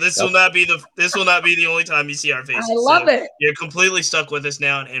will not be the only time you see our faces. I love it. You're completely stuck with us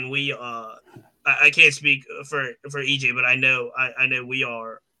now, and we I can't speak for EJ, but I know we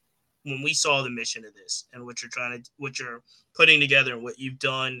are. When we saw the mission of this and what you're putting together and what you've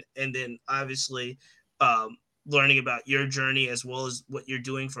done, and then obviously learning about your journey as well as what you're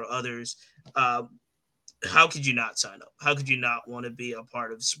doing for others, how could you not sign up? How could you not want to be a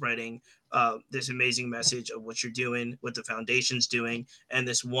part of spreading this amazing message of what you're doing, what the foundation's doing, and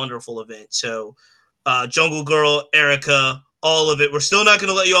this wonderful event? So Jungle Girl, Erica, all of it. We're still not going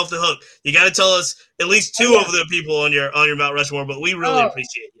to let you off the hook. You got to tell us at least two of the people on your Mount Rushmore, but we really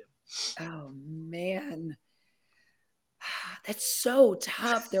appreciate you. Oh man, that's so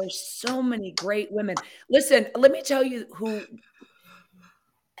tough. There's so many great women. Listen, let me tell you who.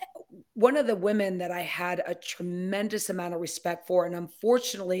 One of the women that I had a tremendous amount of respect for, and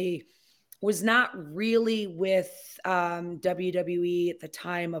unfortunately was not really with WWE at the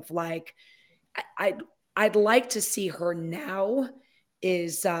time of like, I'd like to see her now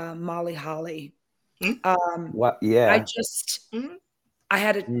is Molly Holly. What? Yeah. I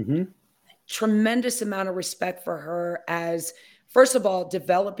had a tremendous amount of respect for her as, first of all,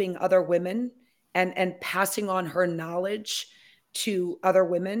 developing other women and passing on her knowledge to other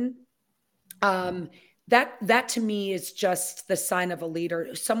women. That to me is just the sign of a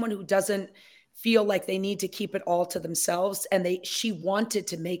leader, someone who doesn't feel like they need to keep it all to themselves. And she wanted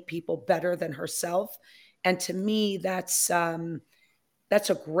to make people better than herself. And to me, that's a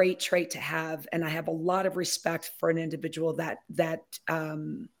great trait to have. And I have a lot of respect for an individual that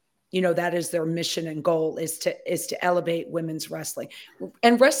is their mission and goal is to elevate women's wrestling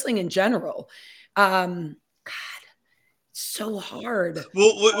and wrestling in general. God, so hard.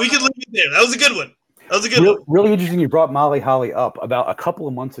 Well, we could leave it there. That was a good one. Really interesting you brought Molly Holly up. About a couple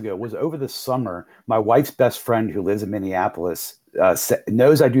of months ago, was over the summer, my wife's best friend who lives in Minneapolis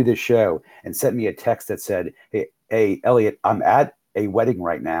knows I do this show and sent me a text that said, hey, Elliot, I'm at a wedding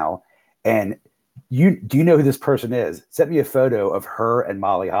right now, and do you know who this person is? Sent me a photo of her and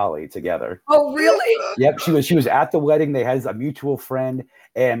Molly Holly together. Oh, really? Yep. She was at the wedding. They had a mutual friend,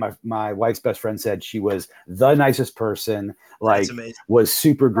 and my wife's best friend said she was the nicest person. Like, was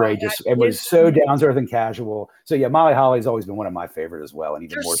super great, was so down to earth and casual. So yeah, Molly Holly's always been one of my favorite as well, and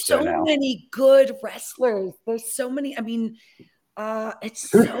even more so now. There's so many good wrestlers. There's so many. I mean, it's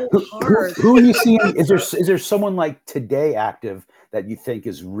so hard. Who are you seeing? Is there someone like today active that you think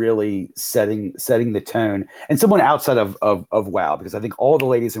is really setting the tone, and someone outside of WoW? Because I think all the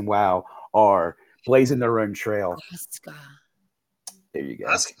ladies in WoW are blazing their own trail. Asuka. There you go.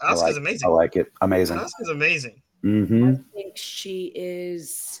 Asuka's amazing. I like it. Amazing. Asuka's amazing. Mm-hmm.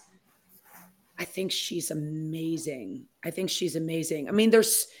 I think she's amazing. I mean,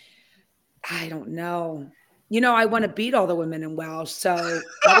 I don't know. I want to beat all the women in WoW, so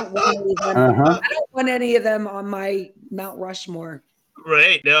I don't want any of them on my Mount Rushmore.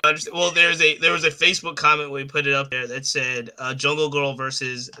 Right. No, I understand. Well, there was a Facebook comment we put it up there that said Jungle Girl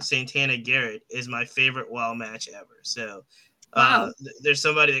versus Santana Garrett is my favorite WoW match ever. So there's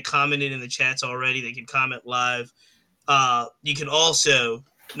somebody that commented in the chats already. They can comment live. You can also,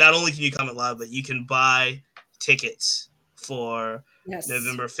 not only can you comment live, but you can buy tickets for Yes.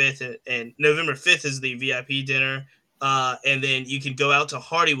 November 5th, and November 5th is the VIP dinner. And then you can go out to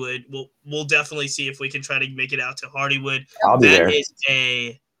Hardywood. We'll definitely see if we can try to make it out to Hardywood. I'll be there.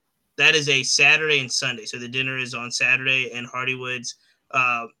 That is a Saturday and Sunday. So the dinner is on Saturday, and Hardywood's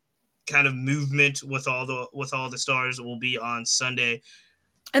kind of movement with all the stars will be on Sunday.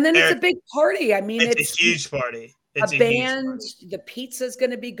 And then it's a big party. I mean, it's a huge party. It's a band. The pizza is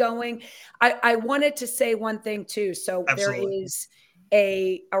going to be going. I wanted to say one thing too. So Absolutely. There is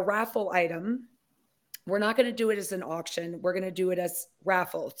a raffle item. We're not going to do it as an auction. We're going to do it as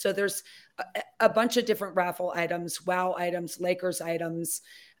raffle. So there's a bunch of different raffle items, WOW items, Lakers items.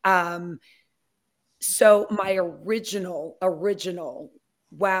 So my original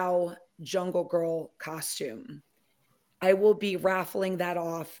WOW Jungle Girl costume, I will be raffling that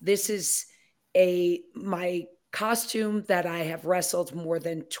off. This is my costume that I have wrestled more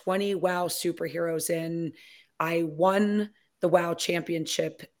than 20 WOW superheroes in. I won the WOW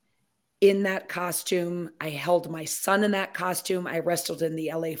championship in that costume. I held my son in that costume. I wrestled in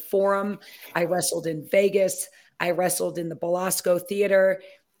the LA Forum. I wrestled in Vegas. I wrestled in the Belasco Theater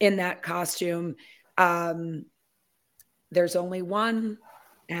in that costume. There's only one.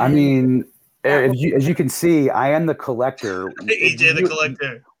 I mean, as you can see, I am the collector. EJ the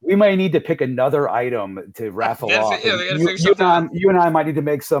collector. We might need to pick another item to raffle off. You and I might need to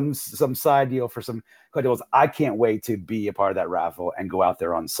make some side deal for some collectibles. I can't wait to be a part of that raffle and go out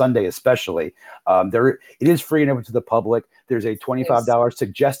there on Sunday, especially. It is free and open to the public. There's a $25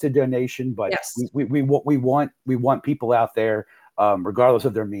 suggested donation, but yes. we want people out there, regardless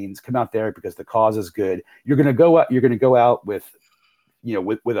of their means, come out there because the cause is good. You're going to go out with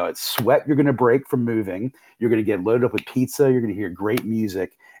a sweat you're going to break from moving. You're going to get loaded up with pizza. You're going to hear great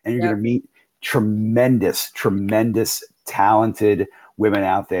music, and you're going to meet tremendous, talented women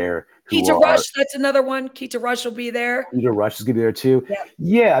out there. Keita Rush, that's another one. Keita Rush will be there. Keita Rush is going to be there too.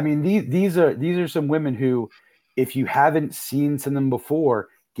 Yeah, I mean, these are some women who, if you haven't seen some of them before,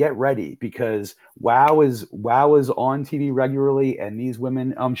 get ready because WOW is on TV regularly, and these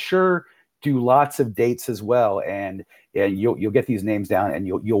women, I'm sure, do lots of dates as well, and you'll get these names down, and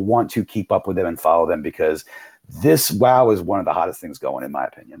you'll want to keep up with them and follow them because this WOW is one of the hottest things going, in my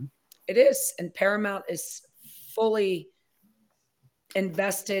opinion. It is, and Paramount is fully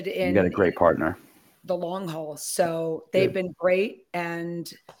invested in. You got a great partner. The long haul, so they've been great, and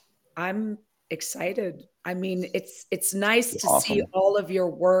I'm excited. I mean, it's nice to see all of your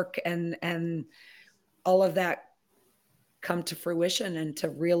work and all of that come to fruition, and to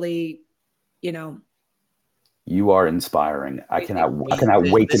really. You are inspiring. I cannot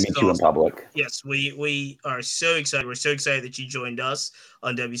wait to meet you in public. Yes, we are so excited. We're so excited that you joined us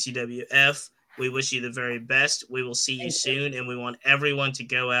on WCWF. We wish you the very best. We will see you soon, and we want everyone to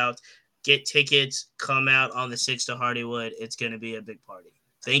go out, get tickets, come out on the 6th to Hardywood. It's going to be a big party.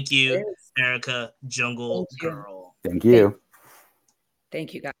 Thank you, Erica Jungle Girl. Thank you.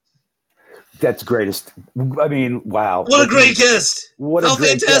 Thank you, guys. That's greatest. I mean, wow! What a great guest! How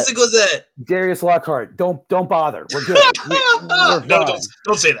fantastic was that? Darius Lockhart. Don't bother. We're good. No,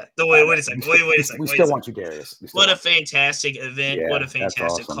 don't say that. Wait a second. Wait a second. We still want you, Darius. What a fantastic event! What a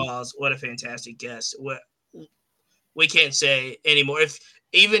fantastic cause! What a fantastic guest! We can't say anymore.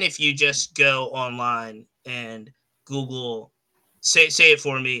 Even if you just go online and Google, say it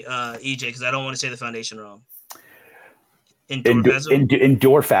for me, EJ, because I don't want to say the foundation wrong. Endorphasm. Yes.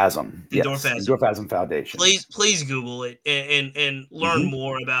 Endorphasm. Endorphasm Foundation. Please Google it and learn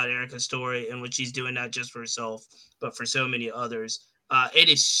more about Erica's story and what she's doing, not just for herself, but for so many others. It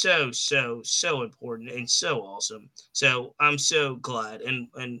is so important and so awesome. So I'm so glad, and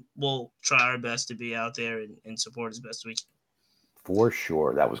we'll try our best to be out there and support as best we can. For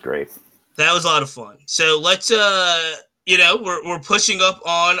sure. That was great. That was a lot of fun. So let's we're pushing up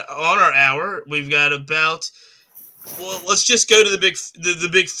on our hour. We've got about. Well, let's just go to the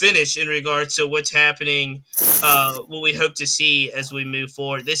big finish in regards to what's happening, what we hope to see as we move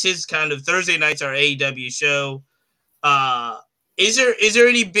forward. This is kind of Thursday nights, our AEW show. Is there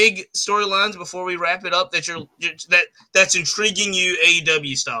any big storylines before we wrap it up that's intriguing you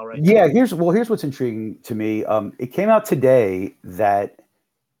AEW style right now? Yeah, here's what's intriguing to me. It came out today that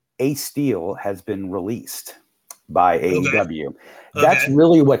Ace Steel has been released by AEW. Okay. That's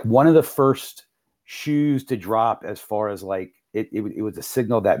really like one of the first shoes to drop as far as like it was a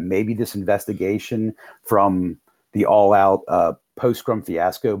signal that maybe this investigation from the All Out post-Scrum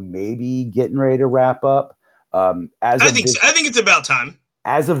fiasco maybe getting ready to wrap up. I think it's about time.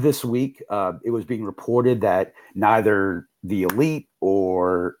 As of this week, it was being reported that neither the Elite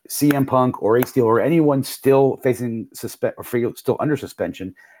or CM Punk or Ace Steel or anyone still facing still under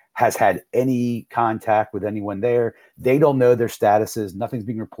suspension has had any contact with anyone there. They don't know their statuses. Nothing's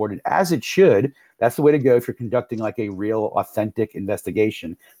being reported as it should. That's the way to go if you're conducting like a real, authentic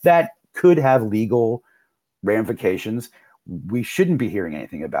investigation that could have legal ramifications. We shouldn't be hearing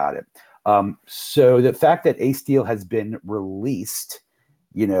anything about it. So the fact that Ace Steel has been released,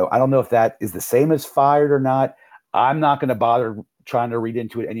 I don't know if that is the same as fired or not. I'm not going to bother trying to read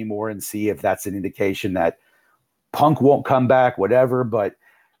into it anymore and see if that's an indication that Punk won't come back, whatever. But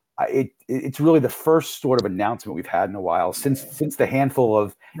it's really the first sort of announcement we've had in a while since the handful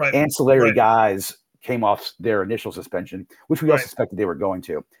of ancillary guys came off their initial suspension, which we all suspected they were going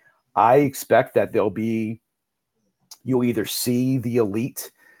to. I expect that you'll either see the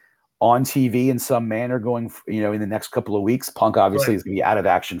Elite on TV in some manner going, in the next couple of weeks. Punk obviously is going to be out of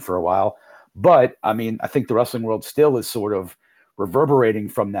action for a while. But, I mean, I think the wrestling world still is sort of reverberating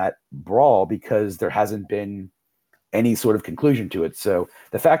from that brawl because there hasn't been any sort of conclusion to it. So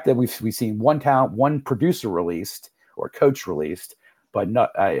the fact that we've seen one producer released or coach released, but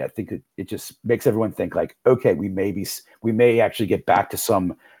not, I think it just makes everyone think like, okay, we may actually get back to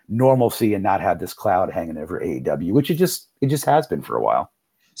some normalcy and not have this cloud hanging over AEW, which it just has been for a while.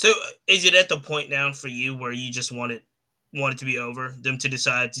 So is it at the point now for you where you just want it to be over, them to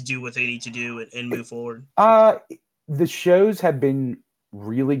decide to do what they need to do and move forward? The shows have been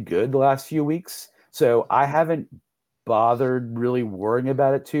really good the last few weeks, so I haven't bothered really worrying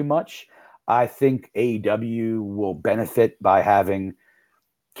about it too much. I think AEW will benefit by having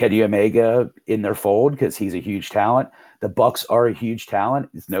Kenny Omega in their fold because he's a huge talent. The Bucks are a huge talent.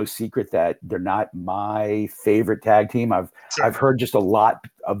 It's no secret that they're not my favorite tag team. I've heard just a lot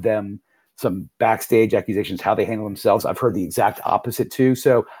of them, some backstage accusations, how they handle themselves. I've heard the exact opposite too.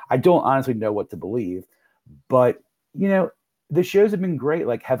 So I don't honestly know what to believe. But, the shows have been great.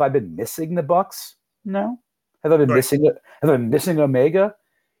 Like, have I been missing the Bucks? No. Have I been missing Omega?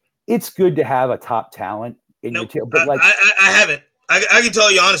 It's good to have a top talent in your team. But I haven't. I can tell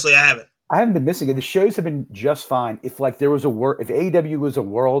you honestly, I haven't. I haven't been missing it. The shows have been just fine. If there was if AEW was a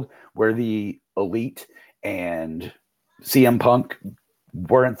world where the Elite and CM Punk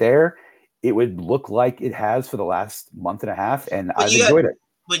weren't there, it would look like it has for the last month and a half, and I've enjoyed it.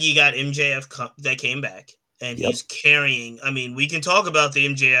 But you got MJF that came back, and he's carrying. I mean, we can talk about the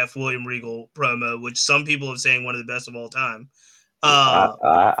MJF William Regal promo, which some people are saying one of the best of all time.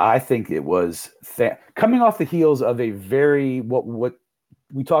 I think it was coming off the heels of a very what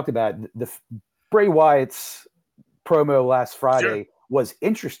we talked about. The Bray Wyatt's promo last Friday was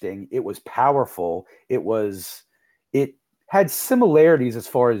interesting. It was powerful. It had similarities as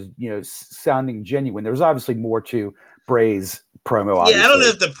far as sounding genuine. There was obviously more to Bray's promo. Obviously. I don't know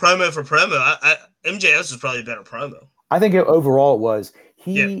if the promo for promo. MJF's was probably a better promo. I think overall it was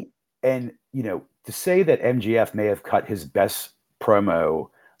and to say that MJF may have cut his best promo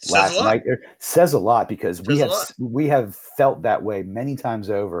last night says a lot because we have felt that way many times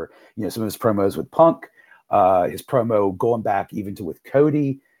over. Some of his promos with Punk, his promo going back even to with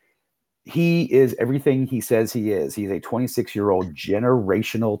Cody. He is everything he says he is. He's a 26-year-old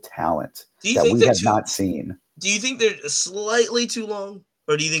generational talent that we have not seen. Do you think they're slightly too long,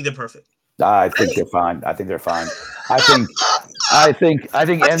 or do you think they're perfect? I think they're fine. I think they're fine. I think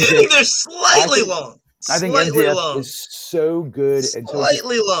they're slightly long. I think MJF is so good and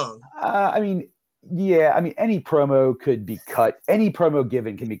slightly long. Any promo could be cut. Any promo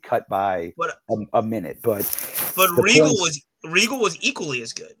given can be cut by a minute. But Regal was equally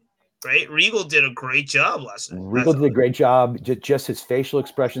as good, right? Regal did a great job last night. Regal did a great job. Just his facial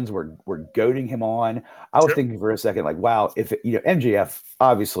expressions were goading him on. I was thinking for a second, like, wow, if MJF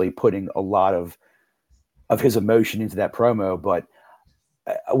obviously putting a lot of his emotion into that promo, but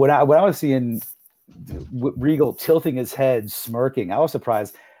when I was seeing Regal tilting his head, smirking, I was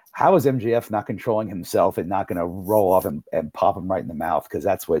surprised. How is MJF not controlling himself and not going to roll off and pop him right in the mouth? Because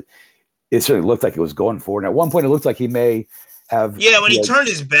that's what it certainly looked like it was going for. And at one point, it looked like he may have. Yeah, when he turned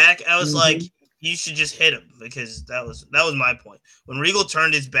his back, I was like, you should just hit him because that was my point. When Regal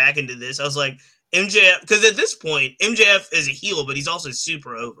turned his back into this, I was like, MJF, because at this point, MJF is a heel, but he's also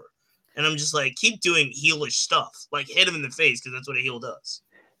super over. And I'm just like, keep doing heelish stuff. Like, hit him in the face because that's what a heel does.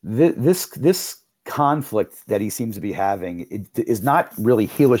 This conflict that he seems to be having is not really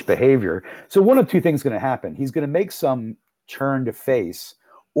heelish behavior. So one of two things going to happen. He's going to make some turn to face,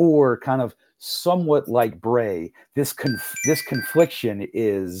 or kind of somewhat like Bray. This confliction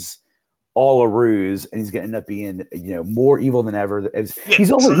is all a ruse, and he's going to end up being more evil than ever.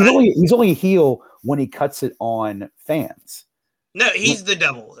 He's only a heel when he cuts it on fans. No, he's the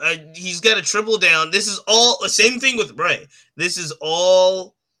devil. He's got to triple down. This is all the same thing with Bray. This is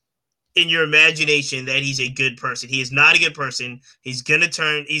all in your imagination that he's a good person. He is not a good person. He's gonna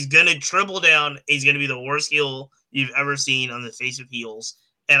triple down. He's gonna be the worst heel you've ever seen on the face of heels,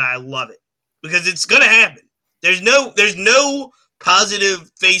 and I love it because it's gonna happen. There's no positive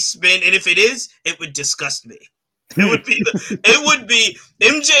face spin, and if it is, it would disgust me. It would be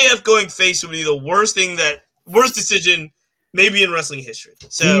MJF going face would be the worst decision maybe in wrestling history.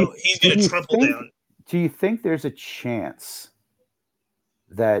 So he's gonna triple down. Do you think there's a chance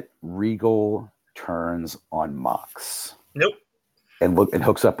that Regal turns on Mox? Nope. And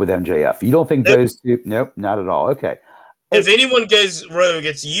hooks up with MJF. You don't think those two? Nope, not at all. Okay. If anyone goes rogue,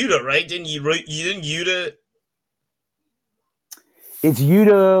 it's Yuta, right? Didn't Yuta? It's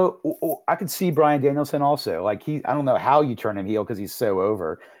Yuta. I could see Bryan Danielson also. Like I don't know how you turn him heel because he's so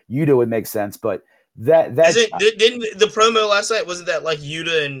over. Yuta would make sense, but didn't the promo last night wasn't that like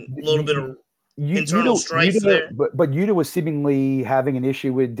Yuta and a little bit of internal strife there? But Yuta was seemingly having an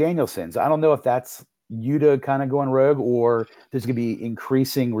issue with Danielson's. I don't know if that's Yuta kind of going rogue or there's going to be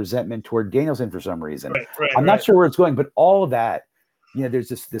increasing resentment toward Danielson for some reason. I'm not sure where it's going, but all of that, there's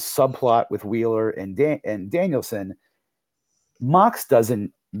this subplot with Wheeler and Danielson. Mox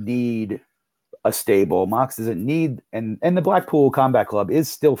doesn't need a stable. Mox doesn't need, and the Blackpool Combat Club is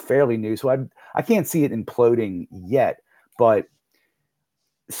still fairly new, so I can't see it imploding yet. But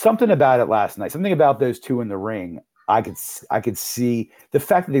something about it last night, something about those two in the ring, I could see the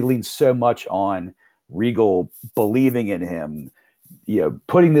fact that they leaned so much on Regal believing in him,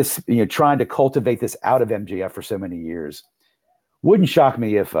 putting this, trying to cultivate this out of MJF for so many years. Wouldn't shock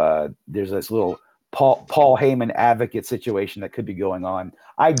me if there's this little Paul Heyman advocate situation that could be going on.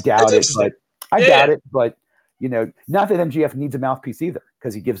 I doubt it, but not that MJF needs a mouthpiece either,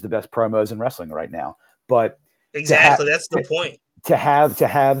 because he gives the best promos in wrestling right now. But exactly, that's the point. To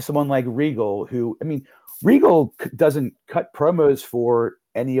have someone like Regal, Regal doesn't cut promos for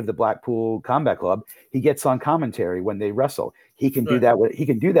any of the Blackpool Combat Club. He gets on commentary when they wrestle. He can do that. He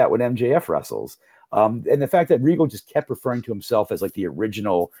can do that when MJF wrestles. And the fact that Regal just kept referring to himself as like the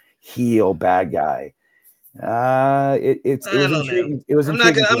original heel bad guy, it was intriguing. It was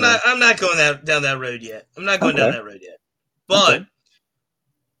intriguing. I'm not going down that road yet. I'm not going down that road yet. But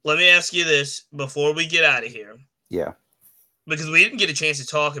let me ask you this before we get out of here. Yeah. Because we didn't get a chance to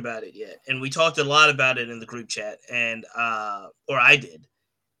talk about it yet, and we talked a lot about it in the group chat, and or I did.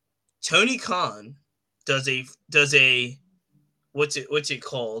 Tony Khan does a what's it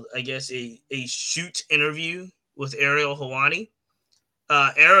called? I guess a shoot interview with Ariel Helwani.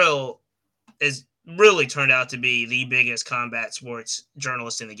 Ariel has really turned out to be the biggest combat sports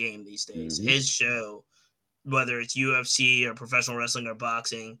journalist in the game these days. Mm-hmm. His show, whether it's UFC or professional wrestling or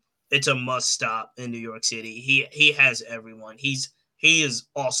boxing, it's a must stop in New York City. He has everyone. He is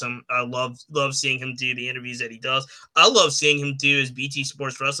awesome. I love seeing him do the interviews that he does. I love seeing him do his BT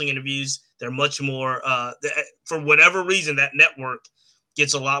Sports Wrestling interviews. They're much more for whatever reason that network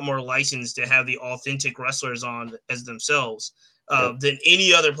gets a lot more license to have the authentic wrestlers on as themselves than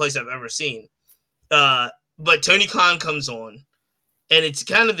any other place I've ever seen. But Tony Khan comes on, and it's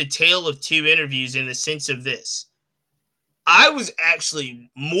kind of the tale of two interviews in the sense of this. I was actually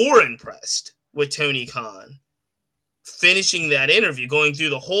more impressed with Tony Khan finishing that interview, going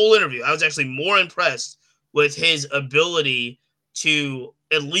through the whole interview. I was actually more impressed with his ability to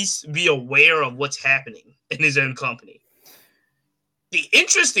at least be aware of what's happening in his own company. The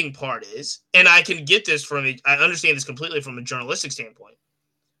interesting part is, and I can get this I understand this completely from a journalistic standpoint,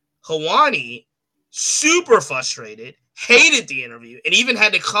 Helwani, super frustrated, hated the interview, and even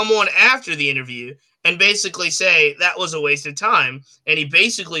had to come on after the interview and basically say that was a waste of time. And he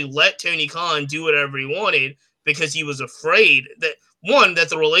basically let Tony Khan do whatever he wanted because he was afraid that, one, that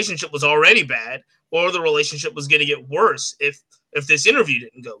the relationship was already bad, or the relationship was going to get worse if this interview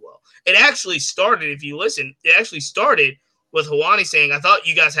didn't go well. It actually started, if you listen, with Helwani saying, I thought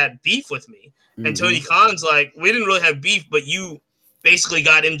you guys had beef with me. Mm-hmm. And Tony Khan's like, we didn't really have beef, but you basically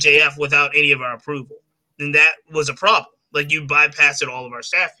got MJF without any of our approval. And that was a problem. Like, you bypassed all of our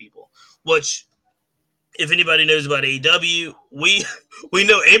staff people, which, if anybody knows about AEW, we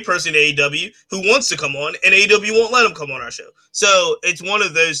know a person in AEW who wants to come on, and AEW won't let him come on our show. So it's one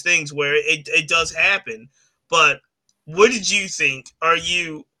of those things where it does happen. But what did you think?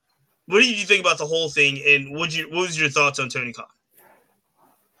 What did you think about the whole thing, and what was your thoughts on Tony Khan?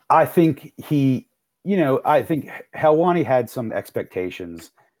 I think I think Helwani had some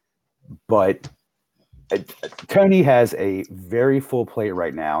expectations, but Tony has a very full plate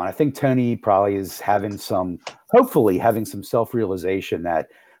right now. And I think Tony probably is hopefully having some self-realization that,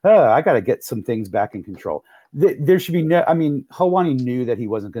 I got to get some things back in control. There should be Helwani knew that he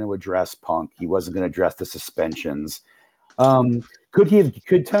wasn't going to address Punk. He wasn't going to address the suspensions.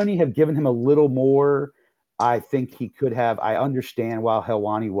 Could Tony have given him a little more? I think he could have. I understand why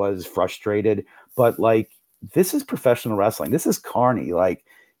Helwani was frustrated, but like this is professional wrestling. This is Carney. Like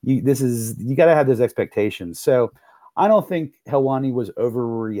you got to have those expectations. So I don't think Helwani was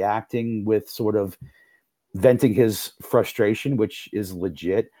overreacting with sort of venting his frustration, which is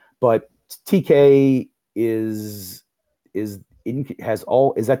legit. But TK is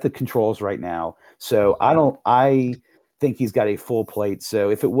at the controls right now. So I think he's got a full plate. So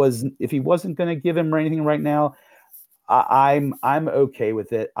if he wasn't going to give him anything right now, I'm okay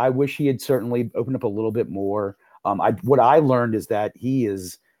with it. I wish he had certainly opened up a little bit more. What I learned is that he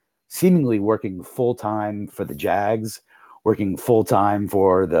is seemingly working full time for the Jags, working full time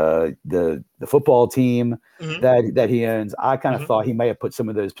for the football team that he owns. I kind of thought he may have put some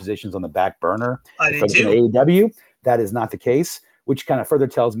of those positions on the back burner. I did too. AEW, that is not the case, which kind of further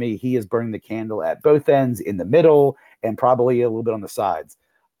tells me he is burning the candle at both ends, in the middle, and probably a little bit on the sides.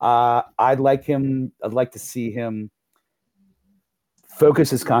 I'd like to see him focus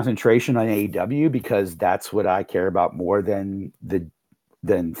his concentration on AEW because that's what I care about more than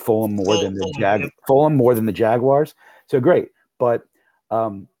Fulham, Fulham more than the Jaguars. So great, but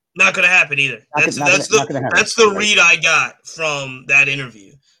not going to happen either. That's the read I got from that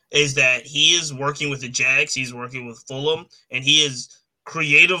interview, is that he is working with the Jags, he's working with Fulham, and he is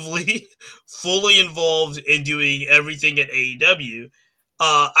creatively fully involved in doing everything at AEW.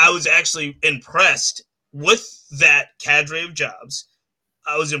 I was actually impressed with that cadre of jobs.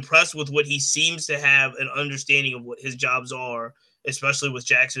 I was impressed with what he seems to have an understanding of what his jobs are, especially with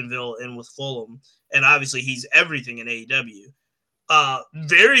Jacksonville and with Fulham. And obviously he's everything in AEW.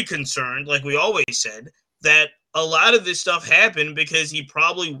 Very concerned, like we always said, that a lot of this stuff happened because he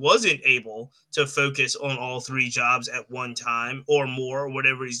probably wasn't able to focus on all three jobs at one time or more, or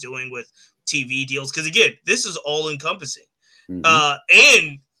whatever he's doing with TV deals. Because again, this is all encompassing.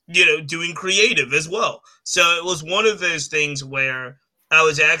 And, doing creative as well. So it was one of those things where I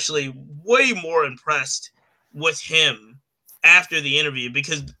was actually way more impressed with him after the interview,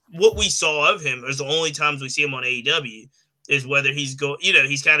 because what we saw of him is the only times we see him on AEW is whether he's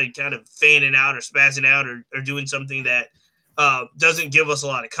he's kind of fanning out or spazzing out or doing something that doesn't give us a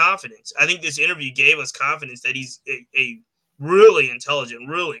lot of confidence. I think this interview gave us confidence that he's a really intelligent,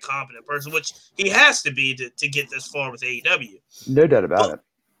 really competent person, which he has to be to get this far with AEW. No doubt about it.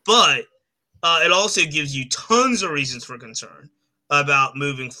 But it also gives you tons of reasons for concern about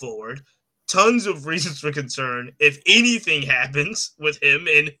moving forward. Tons of reasons for concern if anything happens with him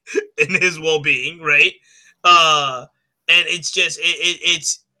and his well-being, right? And it's just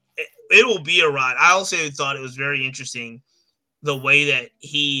it will be a ride. I also thought it was very interesting the way that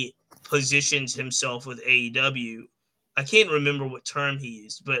he positions himself with AEW. I can't remember what term he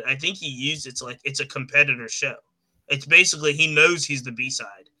used, but I think he used it's like it's a competitor show. It's basically he knows he's the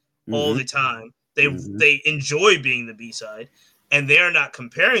B-side all the time. They enjoy being the B-side, and they're not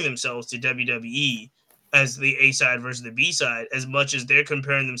comparing themselves to WWE as the A-side versus the B-side as much as they're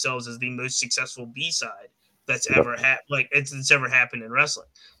comparing themselves as the most successful B-side that's ever it's ever happened in wrestling.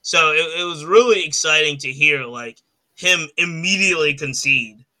 So it was really exciting to hear like him immediately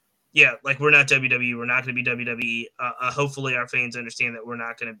concede, yeah, like we're not WWE, we're not going to be WWE. Hopefully our fans understand that we're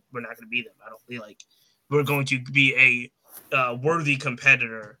not going to be them. I don't feel like we're going to be a worthy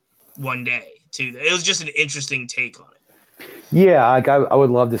competitor one day. Too, it was just an interesting take on it. Yeah, I would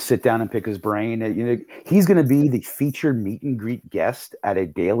love to sit down and pick his brain. He's going to be the featured meet and greet guest at a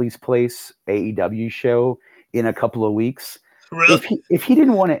Daily's Place AEW show in a couple of weeks. Really? If he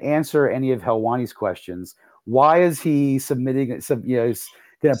didn't want to answer any of Helwani's questions, why is he submitting some? He's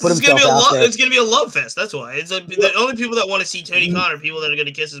going to put himself out there. It's going to be a love fest. That's why. It's the only people that want to see Tony Khan are people that are going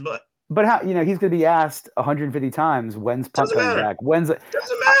to kiss his butt. But how he's going to be asked 150 times when's Punt coming back? Doesn't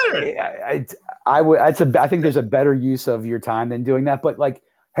matter. I think there's a better use of your time than doing that. But like,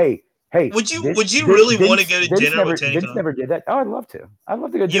 hey, would you really want to go to dinner with Tony Khan? Vince never did that. Oh, I'd love to. I'd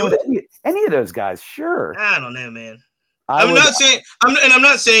love to go to dinner with any of those guys. Sure. I don't know, man. I'm not saying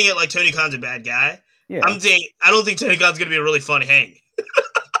it like Tony Khan's a bad guy. Yeah. I'm saying I don't think Tony Khan's going to be a really fun hang.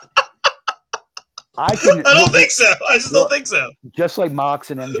 I don't think so. I just don't think so. Just like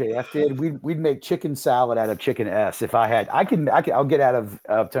Mox and MJF did, we'd make chicken salad out of chicken S. If I had, I'll get out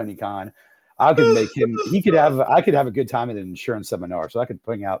of Tony Khan. I could make him. I could have a good time at an insurance seminar, so I could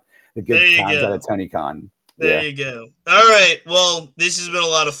bring out the good times out of Tony Khan. There you go. All right. Well, this has been a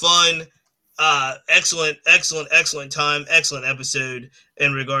lot of fun. Excellent time. Excellent episode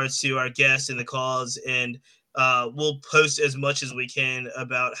in regards to our guests and the cause, and we'll post as much as we can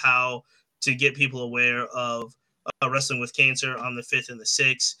about how to get people aware of Wrestling with Cancer on the 5th and the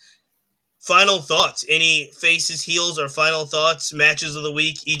 6th. final thoughts. Any faces, heels, or final thoughts? Matches of the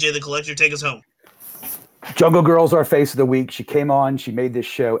week. EJ the Collector, take us home. Jungle Girl's our face of the week. She came on. She made this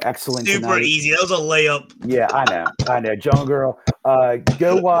show excellent Super tonight. easy. That was a layup. Yeah, I know. Jungle Girl.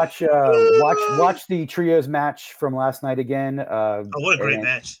 Go watch the trios match from last night again. What a great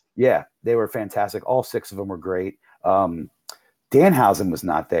match. Yeah, they were fantastic. All 6 of them were great. Danhausen was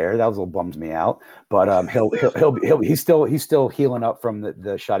not there. That was a little bums me out. But he's still healing up from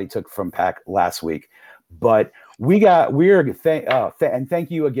the shot he took from Pac last week. But and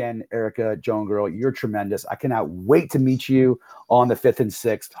thank you again, Erica, Joan Girl. You're tremendous. I cannot wait to meet you on the 5th and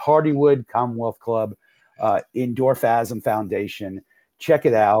 6th Hardywood Commonwealth Club in Dorfasm Foundation. Check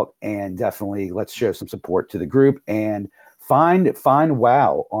it out, and definitely let's show some support to the group and find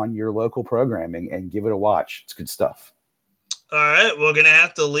WoW on your local programming and give it a watch. It's good stuff. All right, we're gonna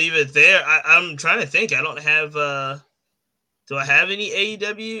have to leave it there. I'm trying to think. I don't have. Do I have any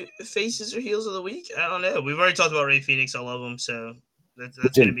AEW faces or heels of the week? I don't know. We've already talked about Ray Phoenix. I love him, so that's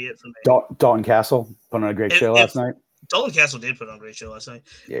going to be it for me. Dalton Castle put on a great show last night. Dalton Castle did put on a great show last night.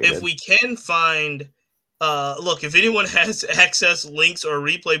 Yeah, if we can find, look, if anyone has access links or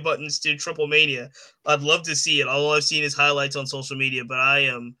replay buttons to Triple Mania, I'd love to see it. All I've seen is highlights on social media, but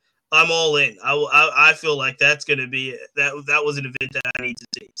I'm all in. I feel like that's going to be that was an event that I need to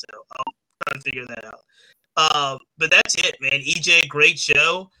see. So I'll try to figure that out. But that's it, man. EJ, great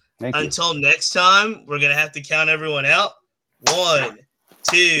show. Until next time, we're gonna have to count everyone out. 1,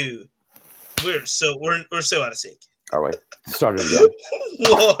 2. We're so out of sync. All right, start it again.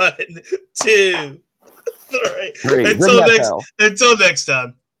 1, 2, 3. Until next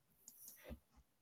time.